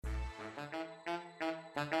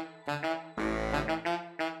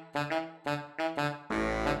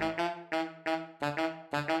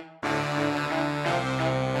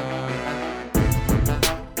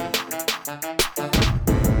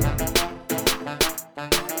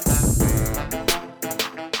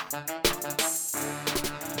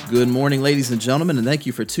Good morning, ladies and gentlemen, and thank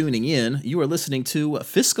you for tuning in. You are listening to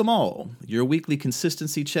Fisk 'Em All, your weekly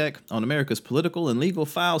consistency check on America's political and legal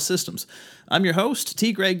file systems. I'm your host,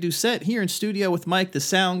 T. Greg Doucette, here in studio with Mike, the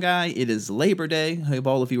sound guy. It is Labor Day. I hope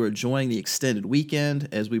all of you are enjoying the extended weekend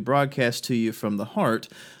as we broadcast to you from the heart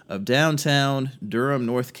of downtown Durham,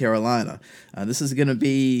 North Carolina. This is going to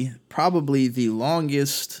be probably the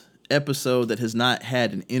longest episode that has not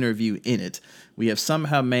had an interview in it. We have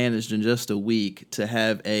somehow managed in just a week to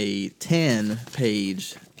have a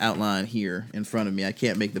 10-page outline here in front of me. I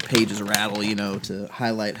can't make the pages rattle, to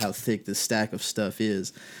highlight how thick this stack of stuff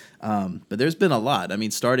is. But there's been a lot. I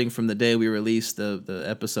mean, starting from the day we released the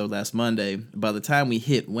episode last Monday, by the time we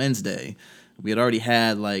hit Wednesday, we had already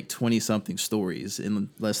had like 20-something stories in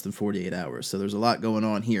less than 48 hours. So there's a lot going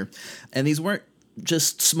on here. And these weren't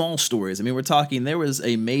just small stories. I mean, we're talking, there was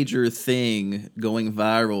a major thing going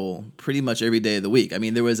viral pretty much every day of the week. I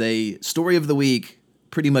mean, there was a story of the week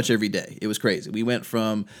pretty much every day. It was crazy. We went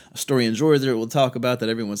from a story in Georgia that we'll talk about that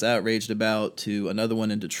everyone's outraged about, to another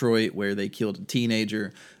one in Detroit where they killed a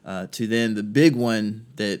teenager, to then the big one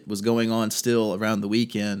that was going on still around the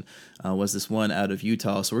weekend was this one out of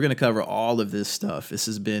Utah. So we're going to cover all of this stuff. This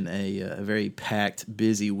has been a very packed,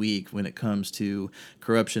 busy week when it comes to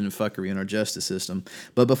corruption and fuckery in our justice system.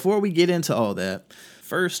 But before we get into all that,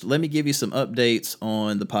 first, let me give you some updates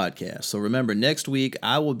on the podcast. So remember, next week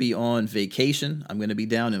I will be on vacation. I'm going to be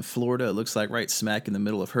down in Florida. It looks like right smack in the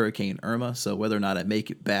middle of Hurricane Irma. So whether or not I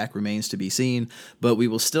make it back remains to be seen. But we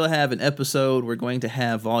will still have an episode. We're going to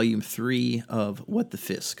have volume 3 of What the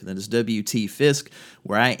Fisk. That is WT Fisk,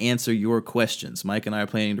 where I answer your questions. Mike and I are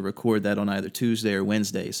planning to record that on either Tuesday or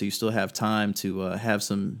Wednesday. So you still have time to have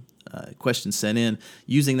some questions sent in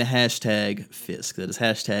using the hashtag Fisk. That is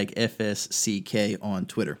hashtag FSCK on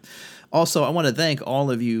Twitter. Also, I want to thank all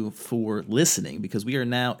of you for listening, because we are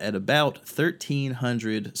now at about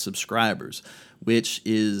 1,300 subscribers, which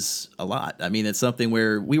is a lot. I mean, it's something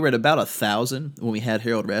where we were at about 1,000 when we had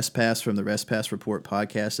Harold Respass from the Respass Report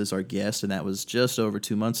podcast as our guest, and that was just over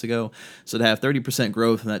 2 months ago. So to have 30%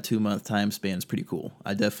 growth in that 2-month time span is pretty cool.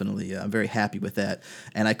 I'm very happy with that.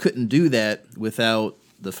 And I couldn't do that without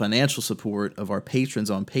the financial support of our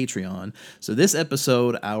patrons on Patreon. So this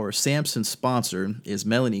episode, our Samson sponsor is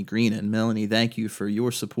Melanie Greenan. Melanie, thank you for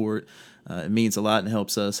your support. It means a lot and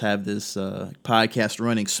helps us have this podcast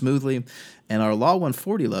running smoothly. And our Law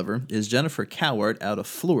 140 lover is Jennifer Cowart out of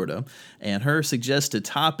Florida. And her suggested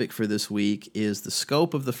topic for this week is the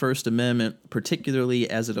scope of the First Amendment, particularly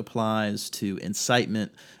as it applies to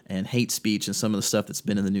incitement and hate speech and some of the stuff that's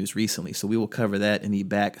been in the news recently. So we will cover that in the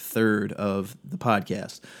back third of the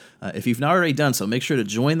podcast. If you've not already done so, make sure to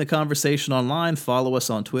join the conversation online. Follow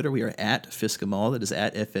us on Twitter. We are at Fisk 'Em All. That is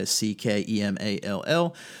at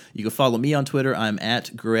FSCKEMALL. You can follow me on Twitter. I'm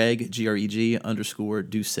at Greg, GREG _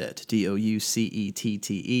 Doucette,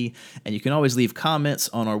 DOUCETTE. And you can always leave comments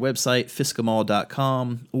on our website,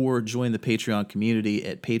 fiskemall.com, or join the Patreon community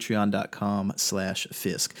at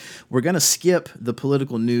patreon.com/Fisk. We're going to skip the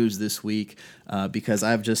political news this week because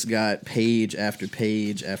I've just got page after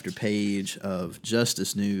page after page of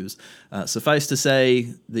justice news. Suffice to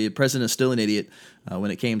say, the president is still an idiot.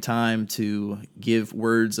 When it came time to give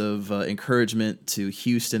words of encouragement to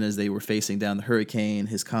Houston as they were facing down the hurricane,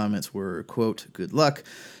 his comments were, quote, "good luck."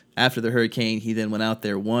 After the hurricane, he then went out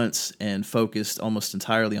there once and focused almost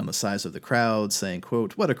entirely on the size of the crowd, saying,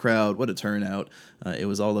 quote, "what a crowd, what a turnout." It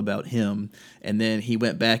was all about him. And then he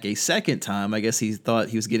went back a second time. I guess he thought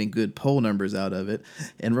he was getting good poll numbers out of it,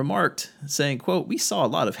 and remarked, saying, quote, "we saw a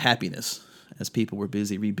lot of happiness," as people were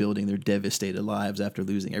busy rebuilding their devastated lives after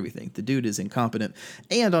losing everything. The dude is incompetent.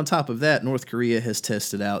 And on top of that, North Korea has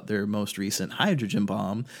tested out their most recent hydrogen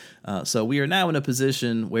bomb. So we are now in a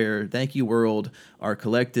position where, thank you, world, our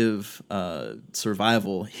collective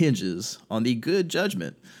survival hinges on the good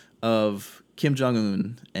judgment of Kim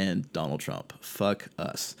Jong-un and Donald Trump. Fuck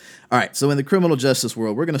us. All right, so in the criminal justice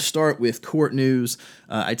world, we're going to start with court news.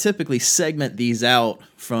 I typically segment these out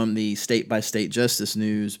from the state-by-state justice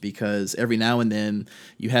news because every now and then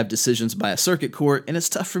you have decisions by a circuit court, and it's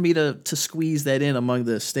tough for me to squeeze that in among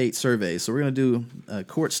the state surveys. So we're going to do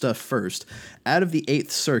court stuff first. Out of the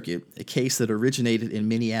 8th Circuit, a case that originated in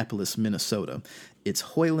Minneapolis, Minnesota, it's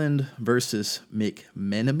Hoyland versus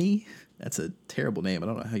McMenemy. That's a terrible name. I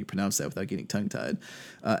don't know how you pronounce that without getting tongue-tied.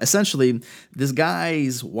 Essentially, this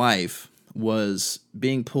guy's wife was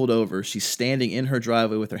being pulled over. She's standing in her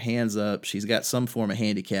driveway with her hands up. She's got some form of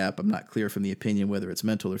handicap. I'm not clear from the opinion whether it's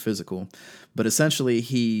mental or physical. But essentially,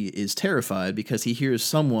 he is terrified because he hears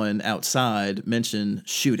someone outside mention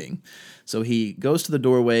shooting. So he goes to the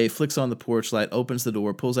doorway, flicks on the porch light, opens the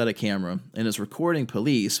door, pulls out a camera, and is recording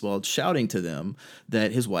police while shouting to them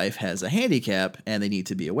that his wife has a handicap and they need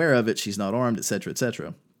to be aware of it. She's not armed, etc.,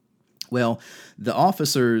 etc. Well, the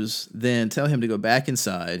officers then tell him to go back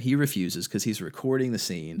inside. He refuses because he's recording the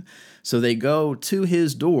scene. So they go to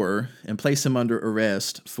his door and place him under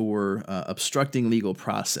arrest for obstructing legal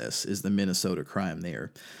process is the Minnesota crime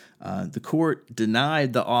there. The court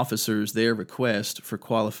denied the officers their request for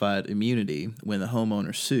qualified immunity when the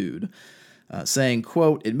homeowner sued, saying,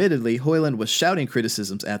 quote, admittedly, Hoyland was shouting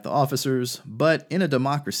criticisms at the officers, but in a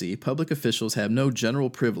democracy, public officials have no general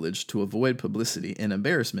privilege to avoid publicity and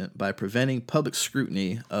embarrassment by preventing public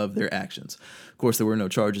scrutiny of their actions. Of course, there were no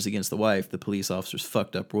charges against the wife. The police officers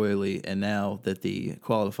fucked up royally, and now that the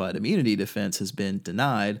qualified immunity defense has been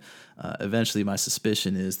denied, eventually my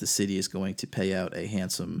suspicion is the city is going to pay out a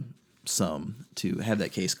handsome sum to have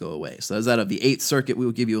that case go away. So as out of the Eighth Circuit, we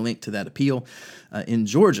will give you a link to that appeal. In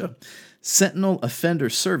Georgia, Sentinel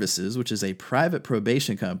Offender Services, which is a private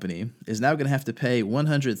probation company, is now going to have to pay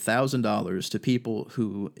 $100,000 to people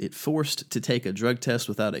who it forced to take a drug test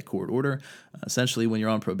without a court order. Essentially, when you're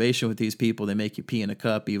on probation with these people, they make you pee in a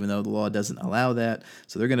cup, even though the law doesn't allow that.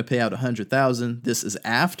 So they're going to pay out $100,000. This is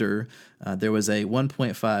after there was a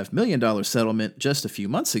 $1.5 million settlement just a few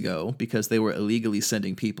months ago because they were illegally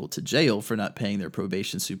sending people to jail for not paying their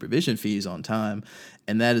probation supervision fees on time.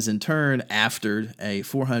 And that is in turn after a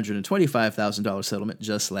 $425,000 settlement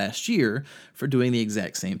just last year for doing the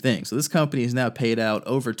exact same thing. So this company has now paid out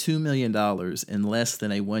over $2 million in less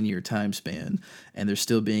than a 1 year time span, and they're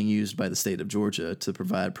still being used by the state of Georgia to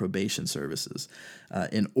provide probation services.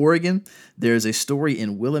 In Oregon, there's a story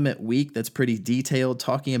in Willamette Week that's pretty detailed,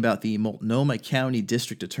 talking about the Multnomah County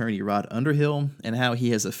District Attorney Rod Underhill and how he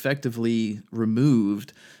has effectively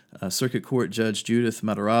removed Circuit Court Judge Judith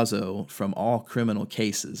Matarazzo from all criminal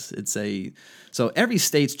cases. So every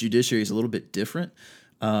state's judiciary is a little bit different,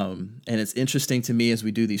 and it's interesting to me as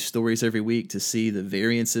we do these stories every week to see the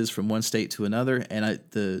variances from one state to another. And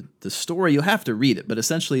the story, you'll have to read it, but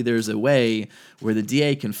essentially there's a way where the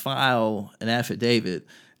DA can file an affidavit,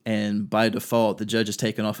 and by default the judge is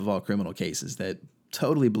taken off of all criminal cases. That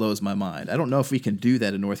totally blows my mind. I don't know if we can do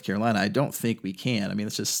that in North Carolina. I don't think we can. I mean,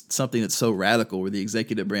 it's just something that's so radical where the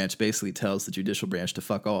executive branch basically tells the judicial branch to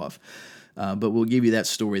fuck off. But we'll give you that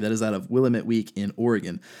story. That is out of Willamette Week in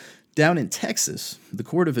Oregon. Down in Texas, the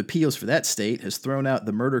Court of Appeals for that state has thrown out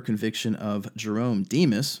the murder conviction of Jerome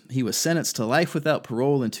Demas. He was sentenced to life without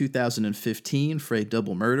parole in 2015 for a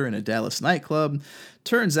double murder in a Dallas nightclub.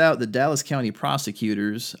 Turns out the Dallas County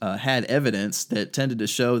prosecutors had evidence that tended to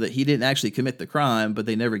show that he didn't actually commit the crime, but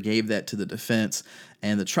they never gave that to the defense.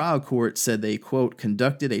 And the trial court said they, quote,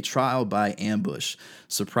 conducted a trial by ambush,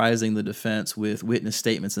 surprising the defense with witness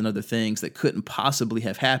statements and other things that couldn't possibly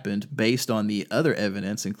have happened based on the other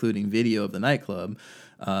evidence, including video of the nightclub,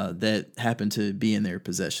 that happened to be in their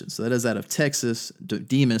possession. So that is out of Texas.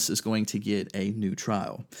 Demas is going to get a new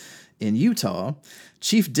trial. In Utah,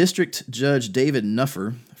 Chief District Judge David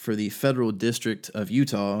Nuffer for the Federal District of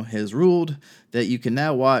Utah has ruled that you can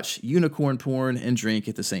now watch unicorn porn and drink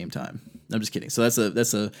at the same time. I'm just kidding. So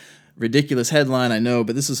that's a ridiculous headline, I know,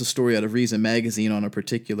 but this is a story out of Reason Magazine on a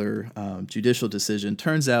particular judicial decision.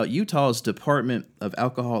 Turns out Utah's Department of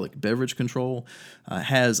Alcoholic Beverage Control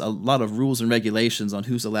has a lot of rules and regulations on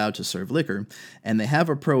who's allowed to serve liquor, and they have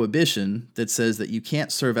a prohibition that says that you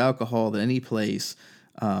can't serve alcohol at any place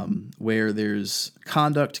where there's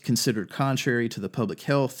conduct considered contrary to the public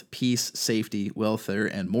health, peace, safety, welfare,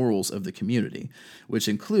 and morals of the community, which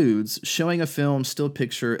includes showing a film, still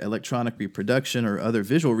picture, electronic reproduction, or other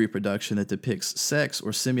visual reproduction that depicts sex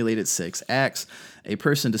or simulated sex acts, a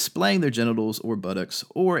person displaying their genitals or buttocks,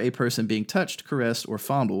 or a person being touched, caressed, or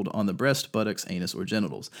fondled on the breast, buttocks, anus, or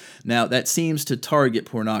genitals. Now, that seems to target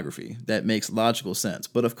pornography. That makes logical sense.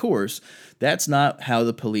 But of course, that's not how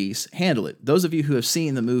the police handle it. Those of you who have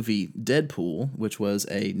seen the movie Deadpool, which was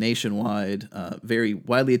a nationwide, very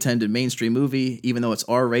widely attended mainstream movie, even though it's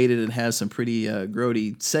R-rated and has some pretty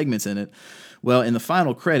grody segments in it, well, in the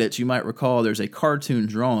final credits, you might recall there's a cartoon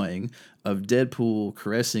drawing of Deadpool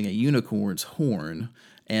caressing a unicorn's horn,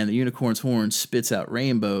 and the unicorn's horn spits out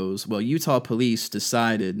rainbows. Well, Utah police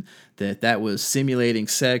decided that was simulating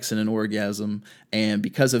sex and an orgasm, and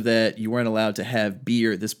because of that, you weren't allowed to have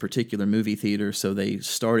beer at this particular movie theater, so they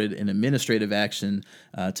started an administrative action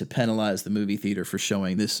to penalize the movie theater for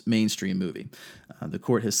showing this mainstream movie. The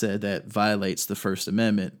court has said that violates the First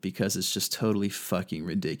Amendment because it's just totally fucking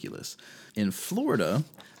ridiculous. In Florida,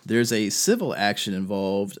 there's a civil action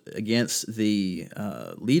involved against the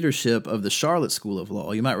leadership of the Charlotte School of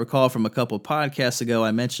Law. You might recall from a couple of podcasts ago,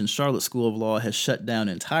 I mentioned Charlotte School of Law has shut down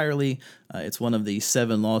entirely. It's one of the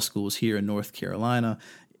 7 law schools here in North Carolina.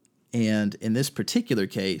 And in this particular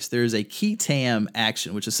case, there's a qui tam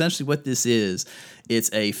action, which essentially what this is, it's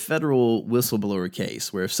a federal whistleblower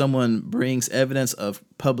case where if someone brings evidence of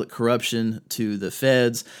public corruption to the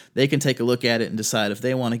feds, they can take a look at it and decide if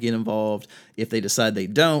they want to get involved. If they decide they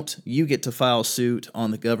don't, you get to file suit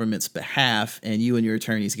on the government's behalf, and you and your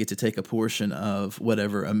attorneys get to take a portion of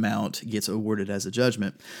whatever amount gets awarded as a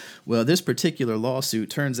judgment. Well, this particular lawsuit,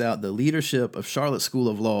 turns out the leadership of Charlotte School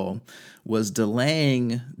of Law was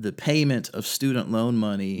delaying the payment of student loan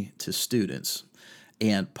money to students.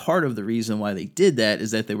 And part of the reason why they did that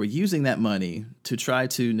is that they were using that money to try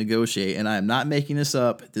to negotiate, and I am not making this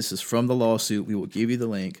up, this is from the lawsuit, we will give you the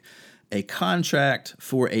link, a contract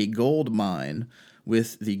for a gold mine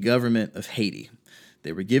with the government of Haiti.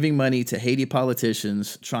 They were giving money to Haiti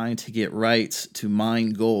politicians trying to get rights to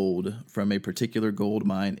mine gold from a particular gold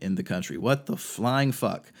mine in the country. What the flying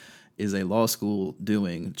fuck is a law school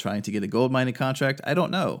doing trying to get a gold mining contract? I don't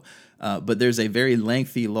know. But there's a very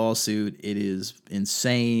lengthy lawsuit. It is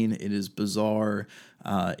insane. It is bizarre.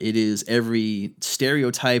 It is every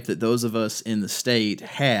stereotype that those of us in the state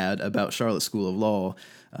had about Charlotte School of Law.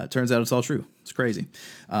 Turns out it's all true. It's crazy.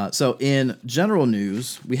 So in general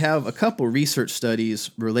news, we have a couple research studies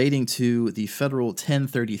relating to the federal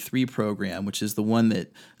 1033 program, which is the one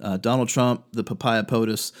that Donald Trump, the papaya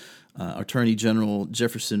POTUS, Attorney General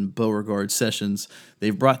Jefferson Beauregard Sessions,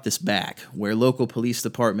 they've brought this back where local police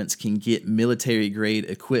departments can get military-grade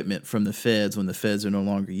equipment from the feds when the feds are no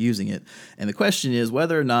longer using it. And the question is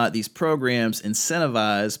whether or not these programs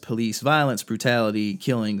incentivize police violence, brutality,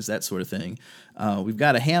 killings, that sort of thing. We've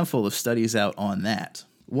got a handful of studies out on that.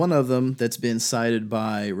 One of them that's been cited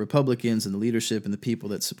by Republicans and the leadership and the people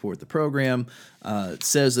that support the program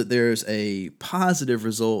says that there's a positive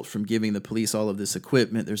result from giving the police all of this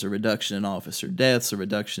equipment. There's a reduction in officer deaths, a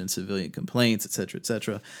reduction in civilian complaints, et cetera, et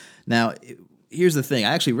cetera. Now, here's the thing.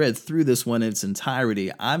 I actually read through this one in its entirety.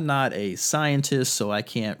 I'm not a scientist, so I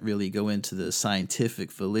can't really go into the scientific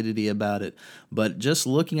validity about it. But just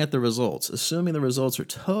looking at the results, assuming the results are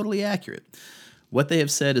totally accurate, what they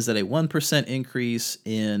have said is that a 1% increase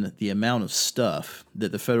in the amount of stuff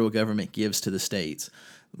that the federal government gives to the states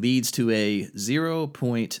leads to a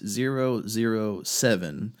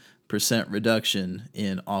 0.007% reduction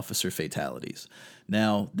in officer fatalities.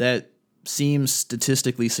 Now, that seems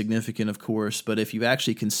statistically significant, of course, but if you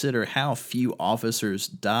actually consider how few officers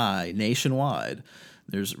die nationwide,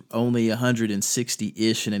 there's only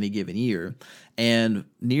 160-ish in any given year, and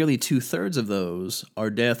nearly 2/3 of those are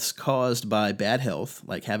deaths caused by bad health,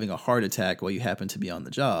 like having a heart attack while you happen to be on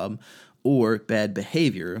the job, or bad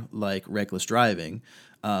behavior, like reckless driving.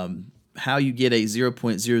 How you get a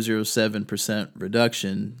 0.007%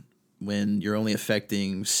 reduction when you're only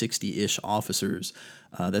affecting 60-ish officers,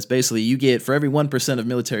 that's basically you get, for every 1% of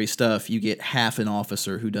military stuff, you get half an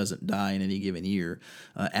officer who doesn't die in any given year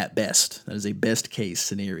at best. That is a best case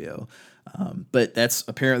scenario. But that's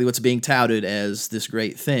apparently what's being touted as this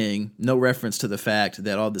great thing. No reference to the fact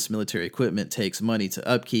that all this military equipment takes money to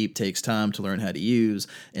upkeep, takes time to learn how to use,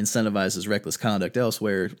 incentivizes reckless conduct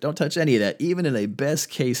elsewhere. Don't touch any of that. Even in a best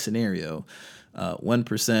case scenario,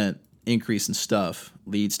 1% increase in stuff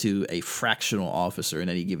leads to a fractional officer in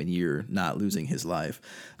any given year not losing his life.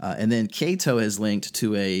 And then Cato has linked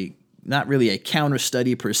to not really a counter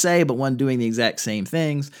study per se, but one doing the exact same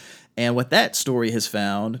things. And what that story has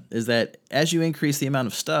found is that as you increase the amount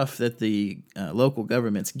of stuff that the local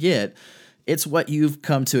governments get, it's what you've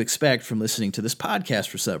come to expect from listening to this podcast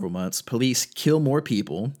for several months. Police kill more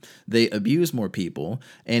people, they abuse more people,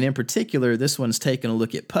 and in particular, this one's taken a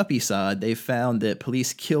look at puppy side. They found that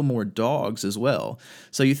police kill more dogs as well.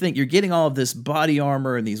 So you think you're getting all of this body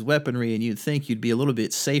armor and these weaponry, and you'd think you'd be a little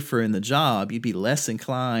bit safer in the job, you'd be less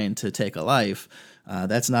inclined to take a life.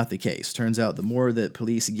 That's not the case. Turns out the more that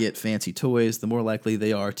police get fancy toys, the more likely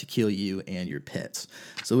they are to kill you and your pets.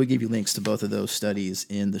 So we'll give you links to both of those studies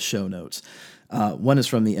in the show notes. One is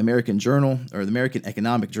from the American Journal, or the American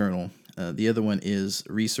Economic Journal. The other one is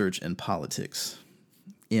Research and Politics.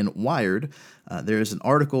 In Wired, there's an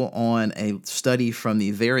article on a study from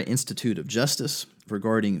the Vera Institute of Justice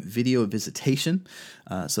regarding video visitation.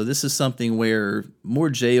 So this is something where more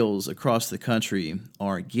jails across the country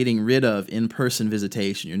are getting rid of in-person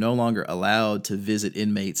visitation. You're no longer allowed to visit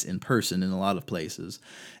inmates in person in a lot of places.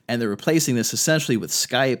 And they're replacing this essentially with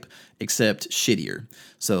Skype, except shittier.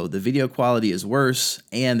 So the video quality is worse,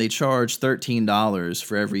 and they charge $13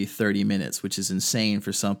 for every 30 minutes, which is insane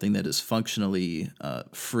for something that is functionally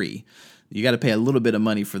free. You got to pay a little bit of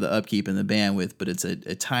money for the upkeep and the bandwidth, but it's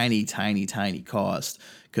a tiny, tiny, tiny cost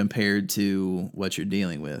compared to what you're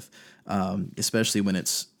dealing with, especially when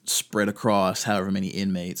it's spread across however many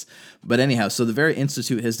inmates. But anyhow, so the Vera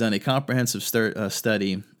Institute has done a comprehensive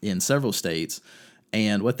study in several states,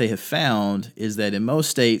 and what they have found is that in most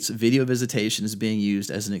states, video visitation is being used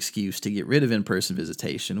as an excuse to get rid of in-person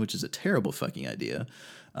visitation, which is a terrible fucking idea.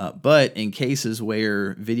 But in cases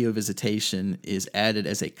where video visitation is added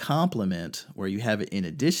as a complement, where you have it in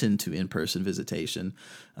addition to in-person visitation,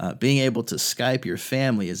 being able to Skype your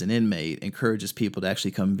family as an inmate encourages people to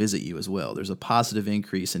actually come visit you as well. There's a positive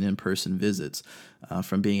increase in in-person visits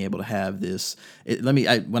from being able to have this.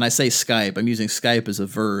 When I say Skype, I'm using Skype as a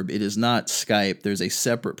verb. It is not Skype. There's a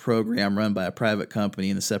separate program run by a private company,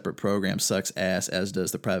 and the separate program sucks ass, as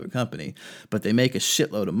does the private company. But they make a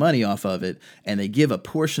shitload of money off of it, and they give a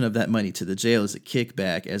portion of that money to the jail as a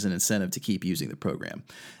kickback as an incentive to keep using the program.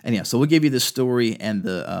 And yeah, so we'll give you the story and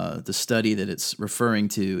the study that it's referring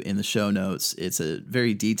to in the show notes. It's a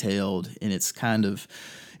very detailed, and it's kind of,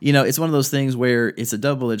 it's one of those things where it's a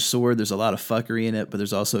double-edged sword. There's a lot of fuckery in it, but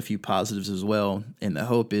there's also a few positives as well. And the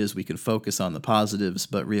hope is we can focus on the positives,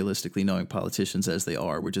 but realistically, knowing politicians as they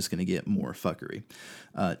are, we're just going to get more fuckery.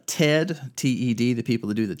 TED, T-E-D, the people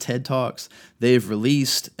that do the TED Talks, they've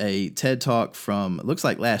released a TED Talk from, it looks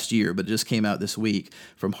like last year, but it just came out this week,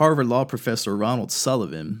 from Harvard Law professor Ronald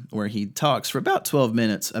Sullivan, where he talks for about 12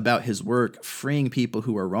 minutes about his work freeing people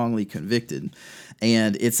who are wrongly convicted.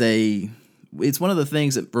 And it's one of the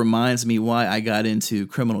things that reminds me why I got into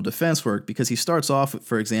criminal defense work, because he starts off,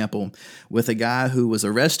 for example, with a guy who was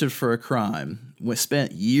arrested for a crime,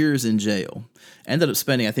 spent years in jail, ended up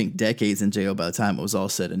spending, I think, decades in jail by the time it was all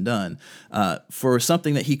said and done, for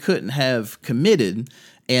something that he couldn't have committed.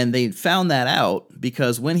 And they found that out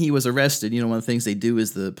because when he was arrested, one of the things they do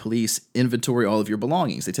is the police inventory all of your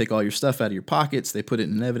belongings. They take all your stuff out of your pockets. They put it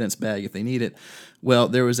in an evidence bag if they need it. Well,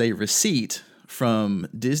 there was a receipt from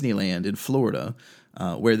Disneyland in Florida,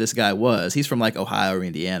 where this guy was. He's from like Ohio or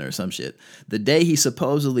Indiana or some shit. The day he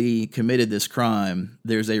supposedly committed this crime,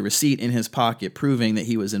 there's a receipt in his pocket proving that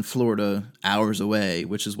he was in Florida hours away,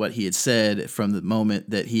 which is what he had said from the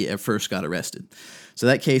moment that he at first got arrested. So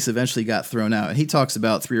that case eventually got thrown out. And he talks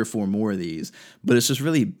about 3 or 4 more of these, but it's just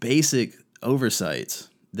really basic oversights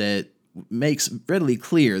that makes readily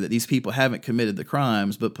clear that these people haven't committed the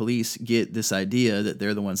crimes, but police get this idea that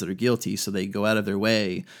they're the ones that are guilty, so they go out of their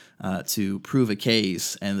way to prove a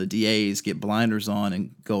case, and the DAs get blinders on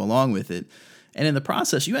and go along with it. And in the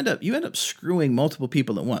process, you end up screwing multiple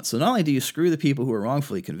people at once. So not only do you screw the people who are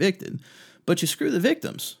wrongfully convicted, but you screw the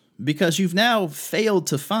victims, because you've now failed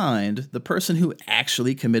to find the person who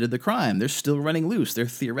actually committed the crime. They're still running loose. They're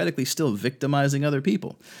theoretically still victimizing other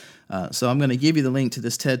people. So I'm going to give you the link to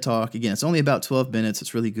this TED Talk. Again, it's only about 12 minutes.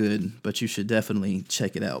 It's really good, but you should definitely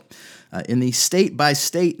check it out. In the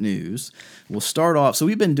state-by-state news, we'll start off. So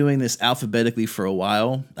we've been doing this alphabetically for a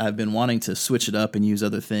while. I've been wanting to switch it up and use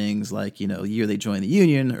other things like, the year they joined the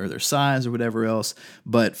union or their size or whatever else.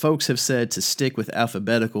 But folks have said to stick with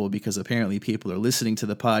alphabetical because apparently people are listening to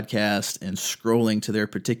the podcast and scrolling to their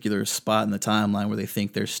particular spot in the timeline where they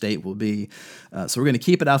think their state will be. So we're going to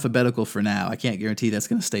keep it alphabetical for now. I can't guarantee that's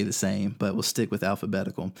going to stay the same, but we'll stick with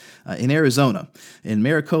alphabetical. In Arizona, in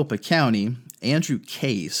Maricopa County, Andrew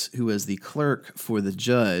Case, who is the clerk for the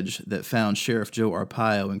judge that found Sheriff Joe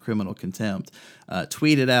Arpaio in criminal contempt,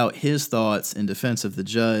 tweeted out his thoughts in defense of the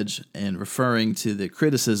judge and referring to the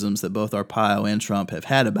criticisms that both Arpaio and Trump have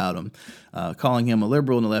had about him, calling him a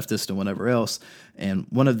liberal and a leftist and whatever else. And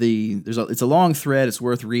it's a long thread. It's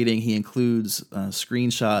worth reading. He includes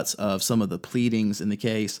screenshots of some of the pleadings in the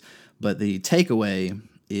case, but the takeaway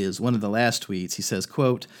is one of the last tweets. He says,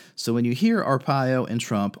 quote, "So when you hear Arpaio and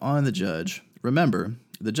Trump on the judge, remember,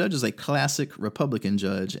 the judge is a classic Republican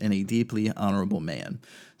judge and a deeply honorable man."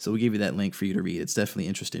 So we'll give you that link for you to read. It's definitely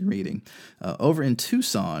interesting reading. Over in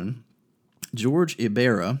Tucson, George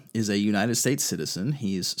Ibarra is a United States citizen.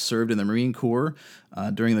 He's served in the Marine Corps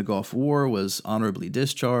during the Gulf War, was honorably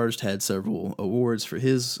discharged, had several awards for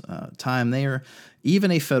his time there.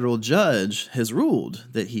 Even a federal judge has ruled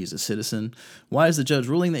that he's a citizen. Why is the judge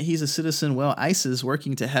ruling that he's a citizen? Well, ICE is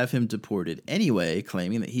working to have him deported anyway,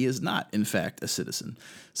 claiming that he is not, in fact, a citizen.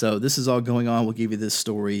 So this is all going on. We'll give you this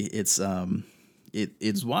story. It's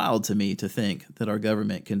It's wild to me to think that our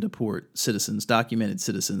government can deport citizens, documented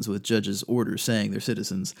citizens, with judges' orders saying they're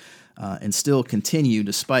citizens, and still continue,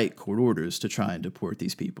 despite court orders, to try and deport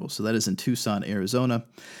these people. So that is in Tucson, Arizona.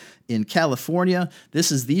 In California,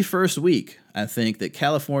 this is the first week, I think, that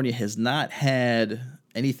California has not had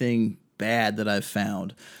anything bad that I've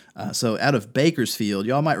found. So out of Bakersfield,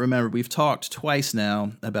 y'all might remember we've talked twice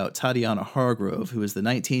now about Tatiana Hargrove, who is the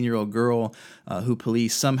 19-year-old girl who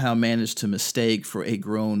police somehow managed to mistake for a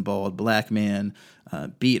grown, bald black man,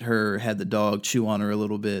 beat her, had the dog chew on her a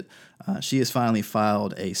little bit. She has finally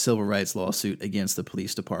filed a civil rights lawsuit against the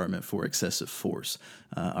police department for excessive force.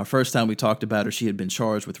 Our first time we talked about her, she had been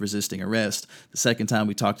charged with resisting arrest. The second time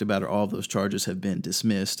we talked about her, all of those charges have been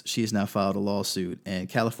dismissed. She has now filed a lawsuit, and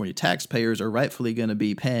California taxpayers are rightfully going to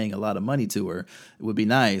be paying a lot of money to her. It would be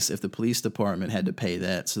nice if the police department had to pay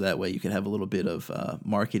that, so that way you could have a little bit of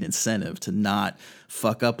market incentive to not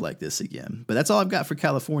fuck up like this again. But that's all I've got for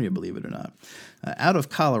California, believe it or not. Out of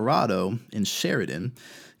Colorado, in Sheridan,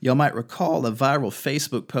 y'all might recall a viral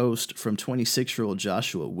Facebook post from 26-year-old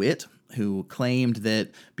Joshua Witt, who claimed that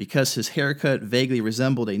because his haircut vaguely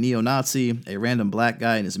resembled a neo-Nazi, a random black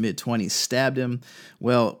guy in his mid-20s stabbed him.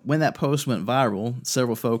 Well, when that post went viral,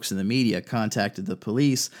 several folks in the media contacted the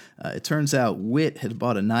police. It turns out Witt had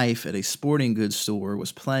bought a knife at a sporting goods store,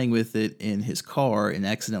 was playing with it in his car, and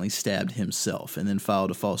accidentally stabbed himself, and then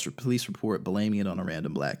filed a false police report blaming it on a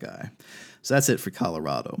random black guy. So that's it for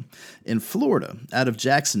Colorado. In Florida, out of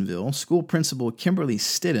Jacksonville, school principal Kimberly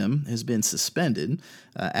Stidham has been suspended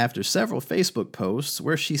after several Facebook posts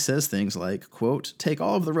where she says things like, quote, "Take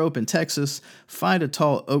all of the rope in Texas, find a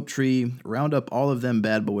tall oak tree, round up all of them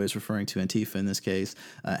bad boys," referring to Antifa in this case,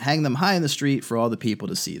 "hang them high in the street for all the people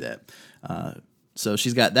to see that." So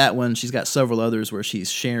she's got that one. She's got several others where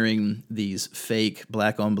she's sharing these fake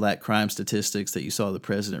black-on-black crime statistics that you saw the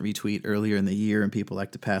president retweet earlier in the year and people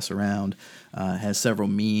like to pass around. Has several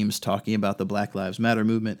memes talking about the Black Lives Matter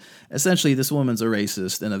movement. Essentially, this woman's a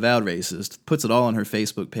racist, an avowed racist, puts it all on her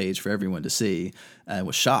Facebook page for everyone to see, and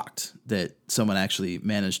was shocked that someone actually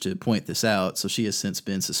managed to point this out. So she has since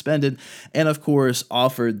been suspended and, of course,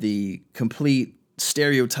 offered the complete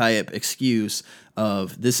stereotype excuse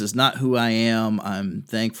of "this is not who I am. I'm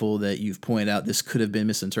thankful that you've pointed out this could have been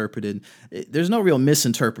misinterpreted." There's no real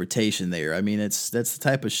misinterpretation there. I mean, that's the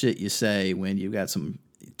type of shit you say when you've got some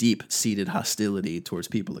deep-seated hostility towards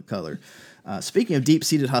people of color. Speaking of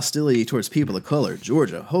deep-seated hostility towards people of color,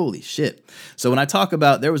 Georgia, holy shit. So when I talk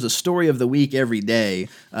about there was a story of the week every day,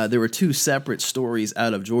 there were two separate stories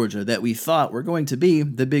out of Georgia that we thought were going to be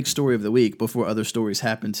the big story of the week before other stories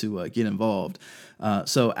happened to get involved.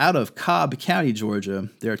 So out of Cobb County, Georgia,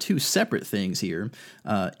 there are two separate things here.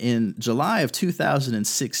 In July of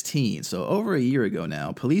 2016, so over a year ago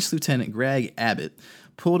now, Police Lieutenant Greg Abbott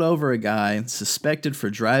pulled over a guy suspected for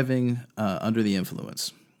driving under the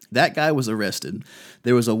influence. That guy was arrested.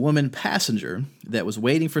 There was a woman passenger that was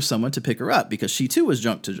waiting for someone to pick her up because she too was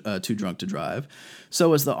too drunk to drive.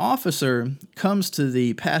 So as the officer comes to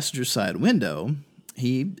the passenger side window,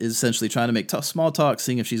 he is essentially trying to make small talk,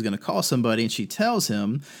 seeing if she's going to call somebody, and she tells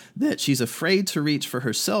him that she's afraid to reach for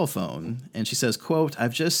her cell phone. And she says, quote,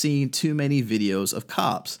 "I've just seen too many videos of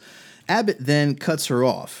cops." Abbott then cuts her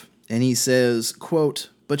off, and he says, quote,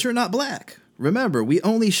 "But you're not black. Remember, we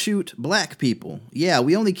only shoot black people. Yeah,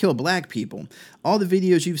 we only kill black people. All the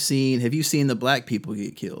videos you've seen, have you seen the black people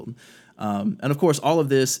get killed?" And of course, all of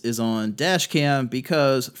this is on dash cam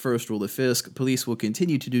because, first rule of Fisk, police will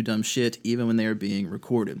continue to do dumb shit even when they are being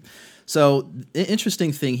recorded. So the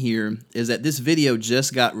interesting thing here is that this video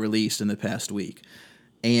just got released in the past week.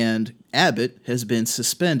 And Abbott has been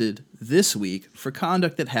suspended this week for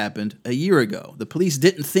conduct that happened a year ago. The police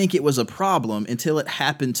didn't think it was a problem until it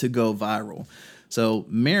happened to go viral. So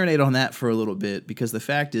marinate on that for a little bit, because the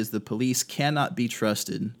fact is the police cannot be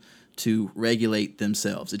trusted to regulate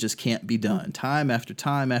themselves. It just can't be done. Time after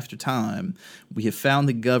time after time, we have found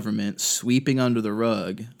the government sweeping under the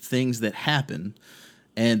rug things that happen,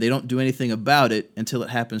 and they don't do anything about it until it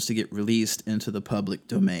happens to get released into the public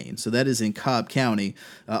domain. So that is in Cobb County.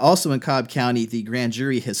 Also in Cobb County, the grand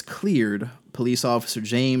jury has cleared police officer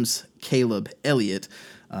James Caleb Elliott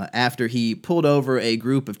after he pulled over a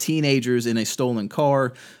group of teenagers in a stolen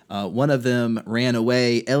car. One of them ran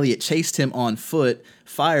away. Elliott chased him on foot,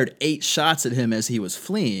 fired 8 shots at him as he was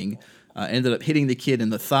fleeing, ended up hitting the kid in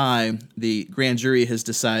the thigh. The grand jury has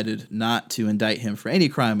decided not to indict him for any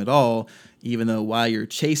crime at all, even though while you're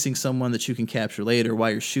chasing someone that you can capture later,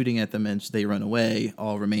 while you're shooting at them and they run away,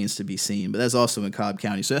 all remains to be seen. But that's also in Cobb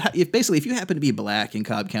County. So if you happen to be black in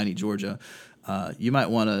Cobb County, Georgia, you might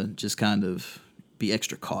want to just kind of be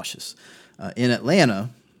extra cautious. In Atlanta,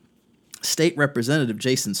 State Representative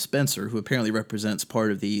Jason Spencer, who apparently represents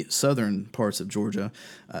part of the southern parts of Georgia,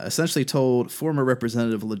 essentially told former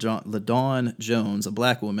Representative LaDawn Jones, a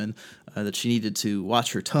black woman, that she needed to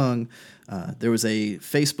watch her tongue. There was a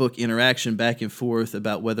Facebook interaction back and forth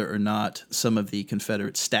about whether or not some of the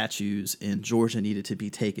Confederate statues in Georgia needed to be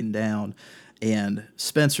taken down. And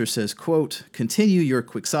Spencer says, quote, "Continue your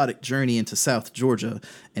quixotic journey into South Georgia,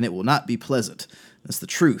 and it will not be pleasant. That's the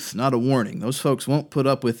truth, not a warning. Those folks won't put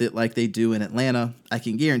up with it like they do in Atlanta. I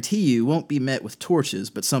can guarantee you won't be met with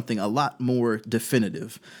torches, but something a lot more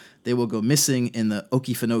definitive. They will go missing in the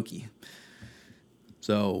Okefenokee."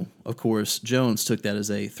 So, of course, Jones took that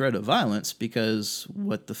as a threat of violence because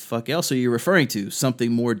what the fuck else are you referring to?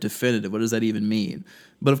 Something more definitive. What does that even mean?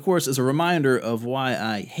 But, of course, as a reminder of why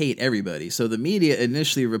I hate everybody. So the media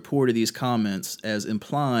initially reported these comments as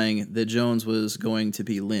implying that Jones was going to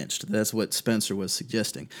be lynched. That's what Spencer was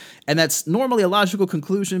suggesting. And that's normally a logical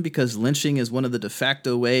conclusion because lynching is one of the de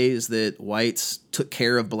facto ways that whites took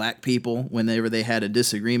care of black people whenever they had a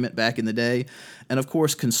disagreement back in the day. And of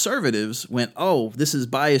course, conservatives went, "Oh, this is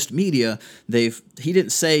biased media. He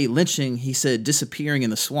didn't say lynching, he said disappearing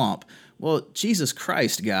in the swamp." Well, Jesus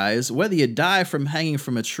Christ, guys, whether you die from hanging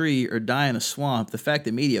from a tree or die in a swamp, the fact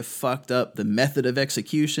that media fucked up the method of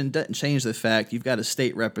execution doesn't change the fact you've got a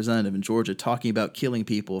state representative in Georgia talking about killing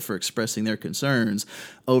people for expressing their concerns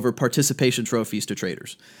over participation trophies to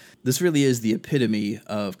traitors. This really is the epitome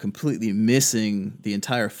of completely missing the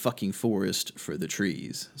entire fucking forest for the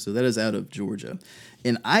trees. So that is out of Georgia.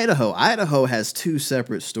 In Idaho, Idaho has two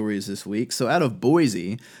separate stories this week. So out of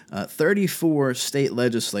Boise, 34 state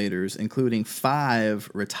legislators, including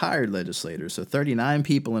 5 retired legislators, so 39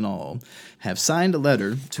 people in all, have signed a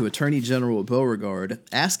letter to Attorney General Beauregard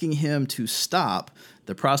asking him to stop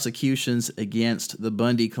the prosecutions against the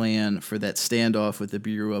Bundy clan for that standoff with the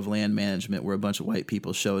Bureau of Land Management where a bunch of white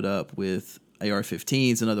people showed up with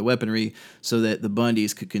AR-15s and other weaponry so that the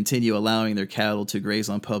Bundys could continue allowing their cattle to graze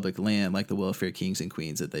on public land like the welfare kings and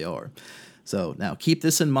queens that they are. So now keep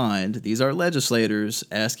this in mind. These are legislators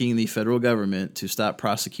asking the federal government to stop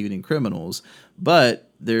prosecuting criminals, but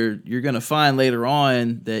you're going to find later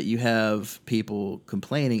on that you have people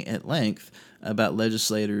complaining at length about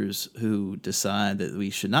legislators who decide that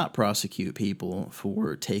we should not prosecute people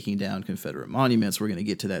for taking down Confederate monuments. We're going to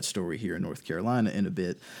get to that story here in North Carolina in a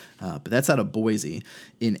bit, but that's out of Boise.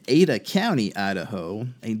 In Ada County, Idaho,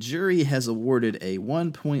 a jury has awarded a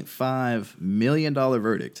 $1.5 million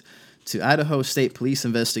verdict to Idaho State Police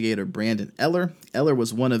investigator Brandon Eller. Eller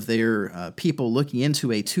was one of their people looking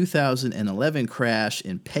into a 2011 crash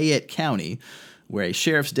in Payette County where a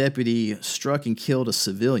sheriff's deputy struck and killed a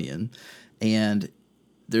civilian. And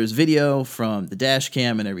there's video from the dash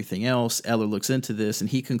cam and everything else. Eller looks into this, and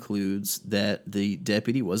he concludes that the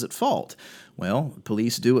deputy was at fault. Well,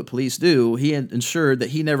 police do what police do. He ensured that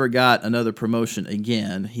he never got another promotion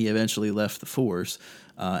again. He eventually left the force,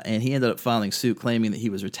 and he ended up filing suit claiming that he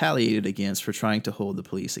was retaliated against for trying to hold the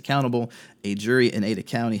police accountable. A jury in Ada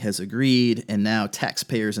County has agreed, and now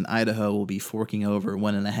taxpayers in Idaho will be forking over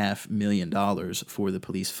 $1.5 million for the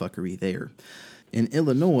police fuckery there. In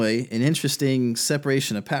Illinois, an interesting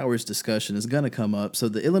separation of powers discussion is going to come up. So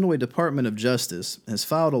the Illinois Department of Justice has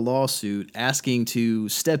filed a lawsuit asking to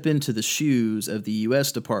step into the shoes of the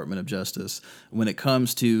U.S. Department of Justice when it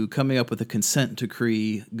comes to coming up with a consent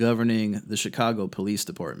decree governing the Chicago Police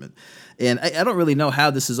Department. And I don't really know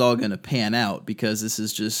how this is all going to pan out because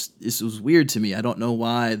this was weird to me. I don't know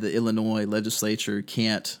why the Illinois legislature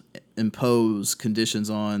can't impose conditions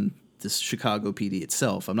on this Chicago PD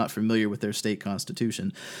itself. I'm not familiar with their state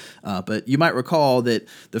constitution, but you might recall that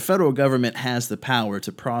the federal government has the power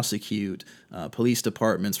to prosecute police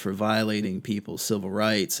departments for violating people's civil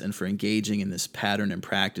rights and for engaging in this pattern and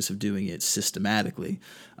practice of doing it systematically.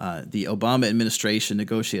 The Obama administration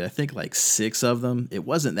negotiated, I think, like 6 of them. It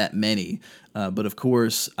wasn't that many, but of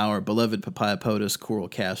course, our beloved papaya POTUS, Coral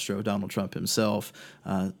Castro, Donald Trump himself,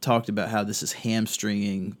 talked about how this is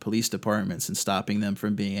hamstringing police departments and stopping them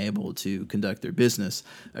from being able to conduct their business.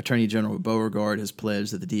 Attorney General Beauregard has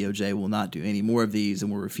pledged that the DOJ will not do any more of these and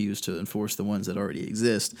will refuse to enforce the ones that already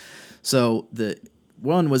exist. So the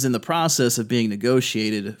one was in the process of being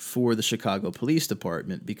negotiated for the Chicago Police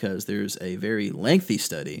Department because there's a very lengthy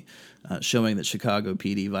study showing that Chicago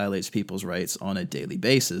PD violates people's rights on a daily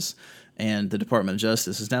basis. And the Department of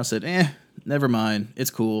Justice has now said, never mind, it's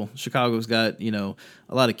cool. Chicago's got, a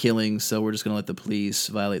lot of killings, so we're just going to let the police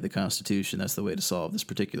violate the Constitution. That's the way to solve this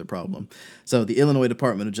particular problem. So the Illinois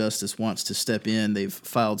Department of Justice wants to step in. They've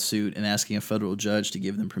filed suit and asking a federal judge to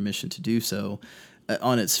give them permission to do so.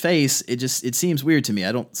 on its face, it seems weird to me.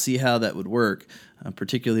 I don't see how that would work,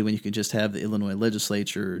 particularly when you can just have the Illinois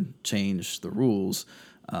legislature change the rules.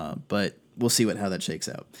 But we'll see how that shakes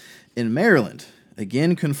out. In Maryland,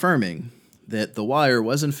 again confirming that The Wire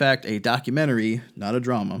was in fact a documentary, not a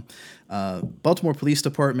drama. Baltimore Police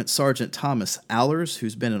Department Sergeant Thomas Allers,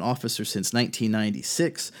 who's been an officer since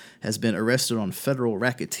 1996, has been arrested on federal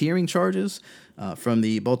racketeering charges. From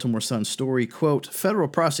the Baltimore Sun story, quote, federal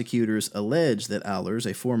prosecutors allege that Allers,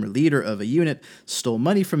 a former leader of a unit, stole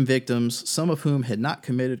money from victims, some of whom had not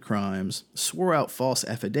committed crimes, swore out false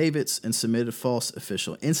affidavits, and submitted false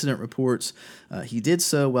official incident reports. He did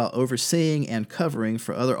so while overseeing and covering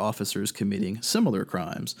for other officers committing similar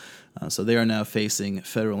crimes. So they are now facing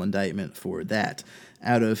federal indictment for that.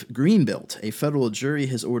 Out of Greenbelt, a federal jury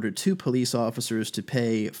has ordered 2 police officers to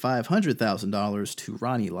pay $500,000 to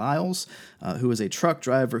Ronnie Lyles, who is a truck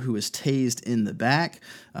driver who was tased in the back.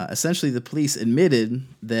 Essentially, the police admitted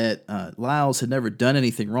that Lyles had never done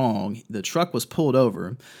anything wrong. The truck was pulled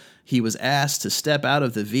over. He was asked to step out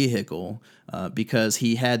of the vehicle because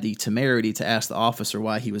he had the temerity to ask the officer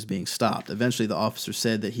why he was being stopped. Eventually, the officer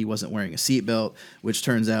said that he wasn't wearing a seatbelt, which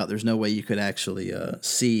turns out there's no way you could actually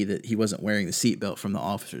see that he wasn't wearing the seatbelt from the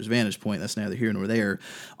officer's vantage point. That's neither here nor there.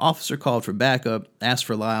 Officer called for backup, asked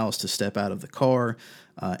for Lyles to step out of the car,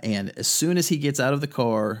 and as soon as he gets out of the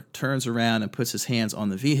car, turns around and puts his hands on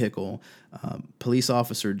the vehicle, police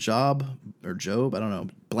officer Job,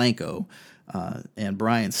 Blanco, and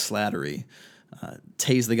Brian Slattery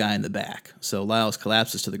tase the guy in the back. So Lyles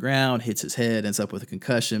collapses to the ground, hits his head, ends up with a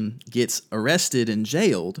concussion, gets arrested and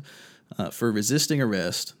jailed for resisting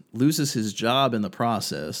arrest, loses his job in the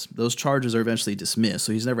process. Those charges are eventually dismissed,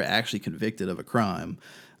 so he's never actually convicted of a crime.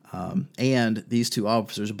 And these 2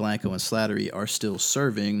 officers, Blanco and Slattery, are still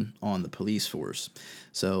serving on the police force.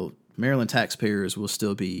 So Maryland taxpayers will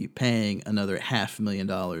still be paying another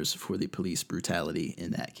 $500,000 for the police brutality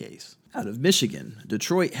in that case. Out of Michigan,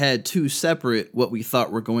 Detroit had 2 separate what we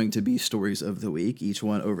thought were going to be stories of the week, each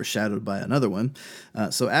one overshadowed by another one.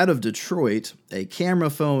 So out of Detroit, a camera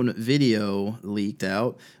phone video leaked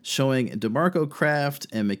out showing DeMarco Kraft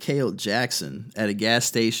and Mikhail Jackson at a gas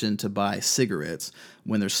station to buy cigarettes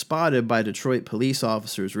when they're spotted by Detroit police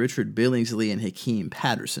officers Richard Billingsley and Hakeem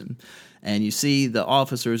Patterson. And you see the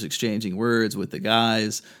officers exchanging words with the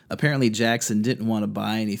guys. Apparently Jackson didn't want to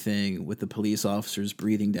buy anything with the police officers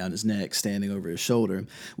breathing down his neck, standing over his shoulder.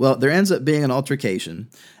 Well, there ends up being an altercation,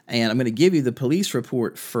 and I'm going to give you the police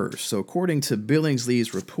report first. So according to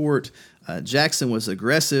Billingsley's report, Jackson was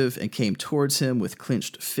aggressive and came towards him with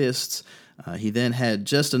clenched fists. He then had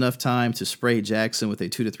just enough time to spray Jackson with a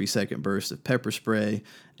 2 to 3 second burst of pepper spray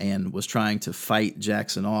and was trying to fight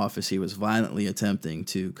Jackson off as he was violently attempting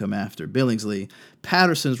to come after Billingsley.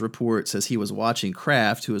 Patterson's report says he was watching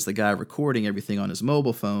Kraft, who was the guy recording everything on his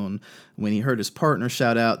mobile phone, when he heard his partner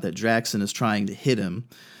shout out that Jackson is trying to hit him.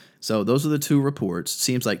 So those are the 2 reports.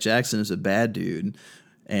 Seems like Jackson is a bad dude.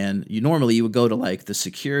 And you would go to like the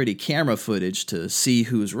security camera footage to see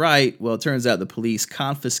who's right. Well, it turns out the police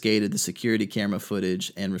confiscated the security camera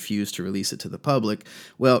footage and refused to release it to the public.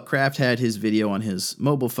 Well, Kraft had his video on his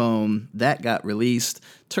mobile phone. That got released.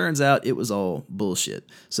 Turns out it was all bullshit.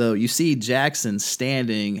 So you see Jackson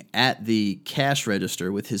standing at the cash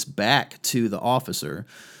register with his back to the officer.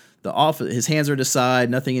 His hands are to the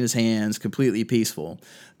side, nothing in his hands, completely peaceful.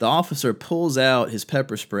 The officer pulls out his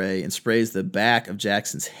pepper spray and sprays the back of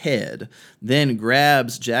Jackson's head, then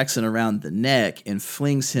grabs Jackson around the neck and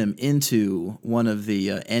flings him into one of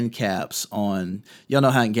the end caps on, y'all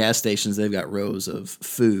know how in gas stations they've got rows of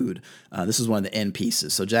food. This is one of the end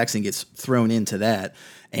pieces. So Jackson gets thrown into that.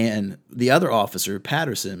 And the other officer,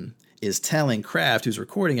 Patterson, is telling Kraft, who's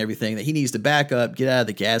recording everything, that he needs to back up, get out of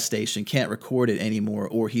the gas station, can't record it anymore,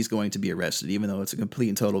 or he's going to be arrested, even though it's a complete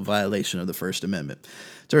and total violation of the First Amendment.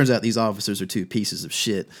 Turns out these officers are 2 pieces of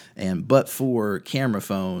shit, and but for camera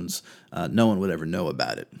phones, no one would ever know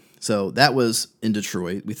about it. So that was in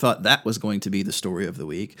Detroit. We thought that was going to be the story of the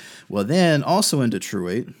week. Well, then, also in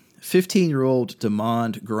Detroit, 15-year-old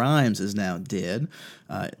Demond Grimes is now dead.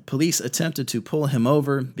 Police attempted to pull him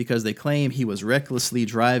over because they claim he was recklessly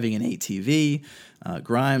driving an ATV.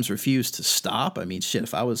 Grimes refused to stop. I mean, shit,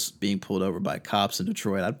 if I was being pulled over by cops in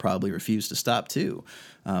Detroit, I'd probably refuse to stop too.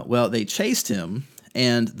 Well, they chased him,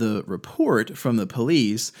 and the report from the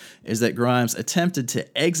police is that Grimes attempted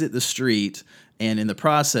to exit the street and in the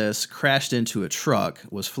process crashed into a truck,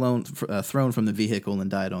 was thrown from the vehicle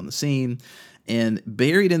and died on the scene. And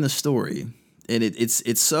buried in the story, and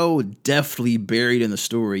it's so deftly buried in the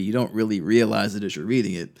story, you don't really realize it as you're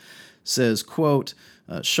reading it, says, quote,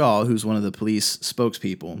 Shaw, who's one of the police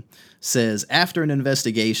spokespeople, says, after an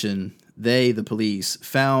investigation, the police,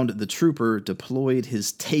 found the trooper deployed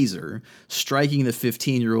his taser, striking the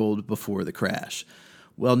 15-year-old before the crash.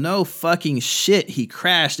 Well, no fucking shit, he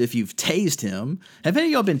crashed if you've tased him. Have any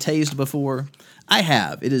of y'all been tased before? I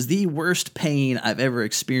have. It is the worst pain I've ever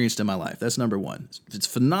experienced in my life. That's number one. It's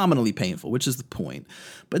phenomenally painful, which is the point.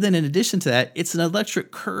 But then in addition to that, it's an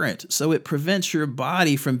electric current, so it prevents your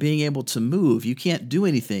body from being able to move. You can't do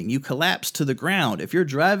anything. You collapse to the ground. If you're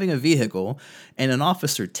driving a vehicle and an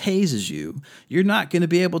officer tases you, you're not going to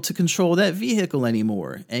be able to control that vehicle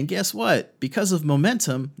anymore. And guess what? Because of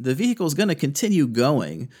momentum, the vehicle is going to continue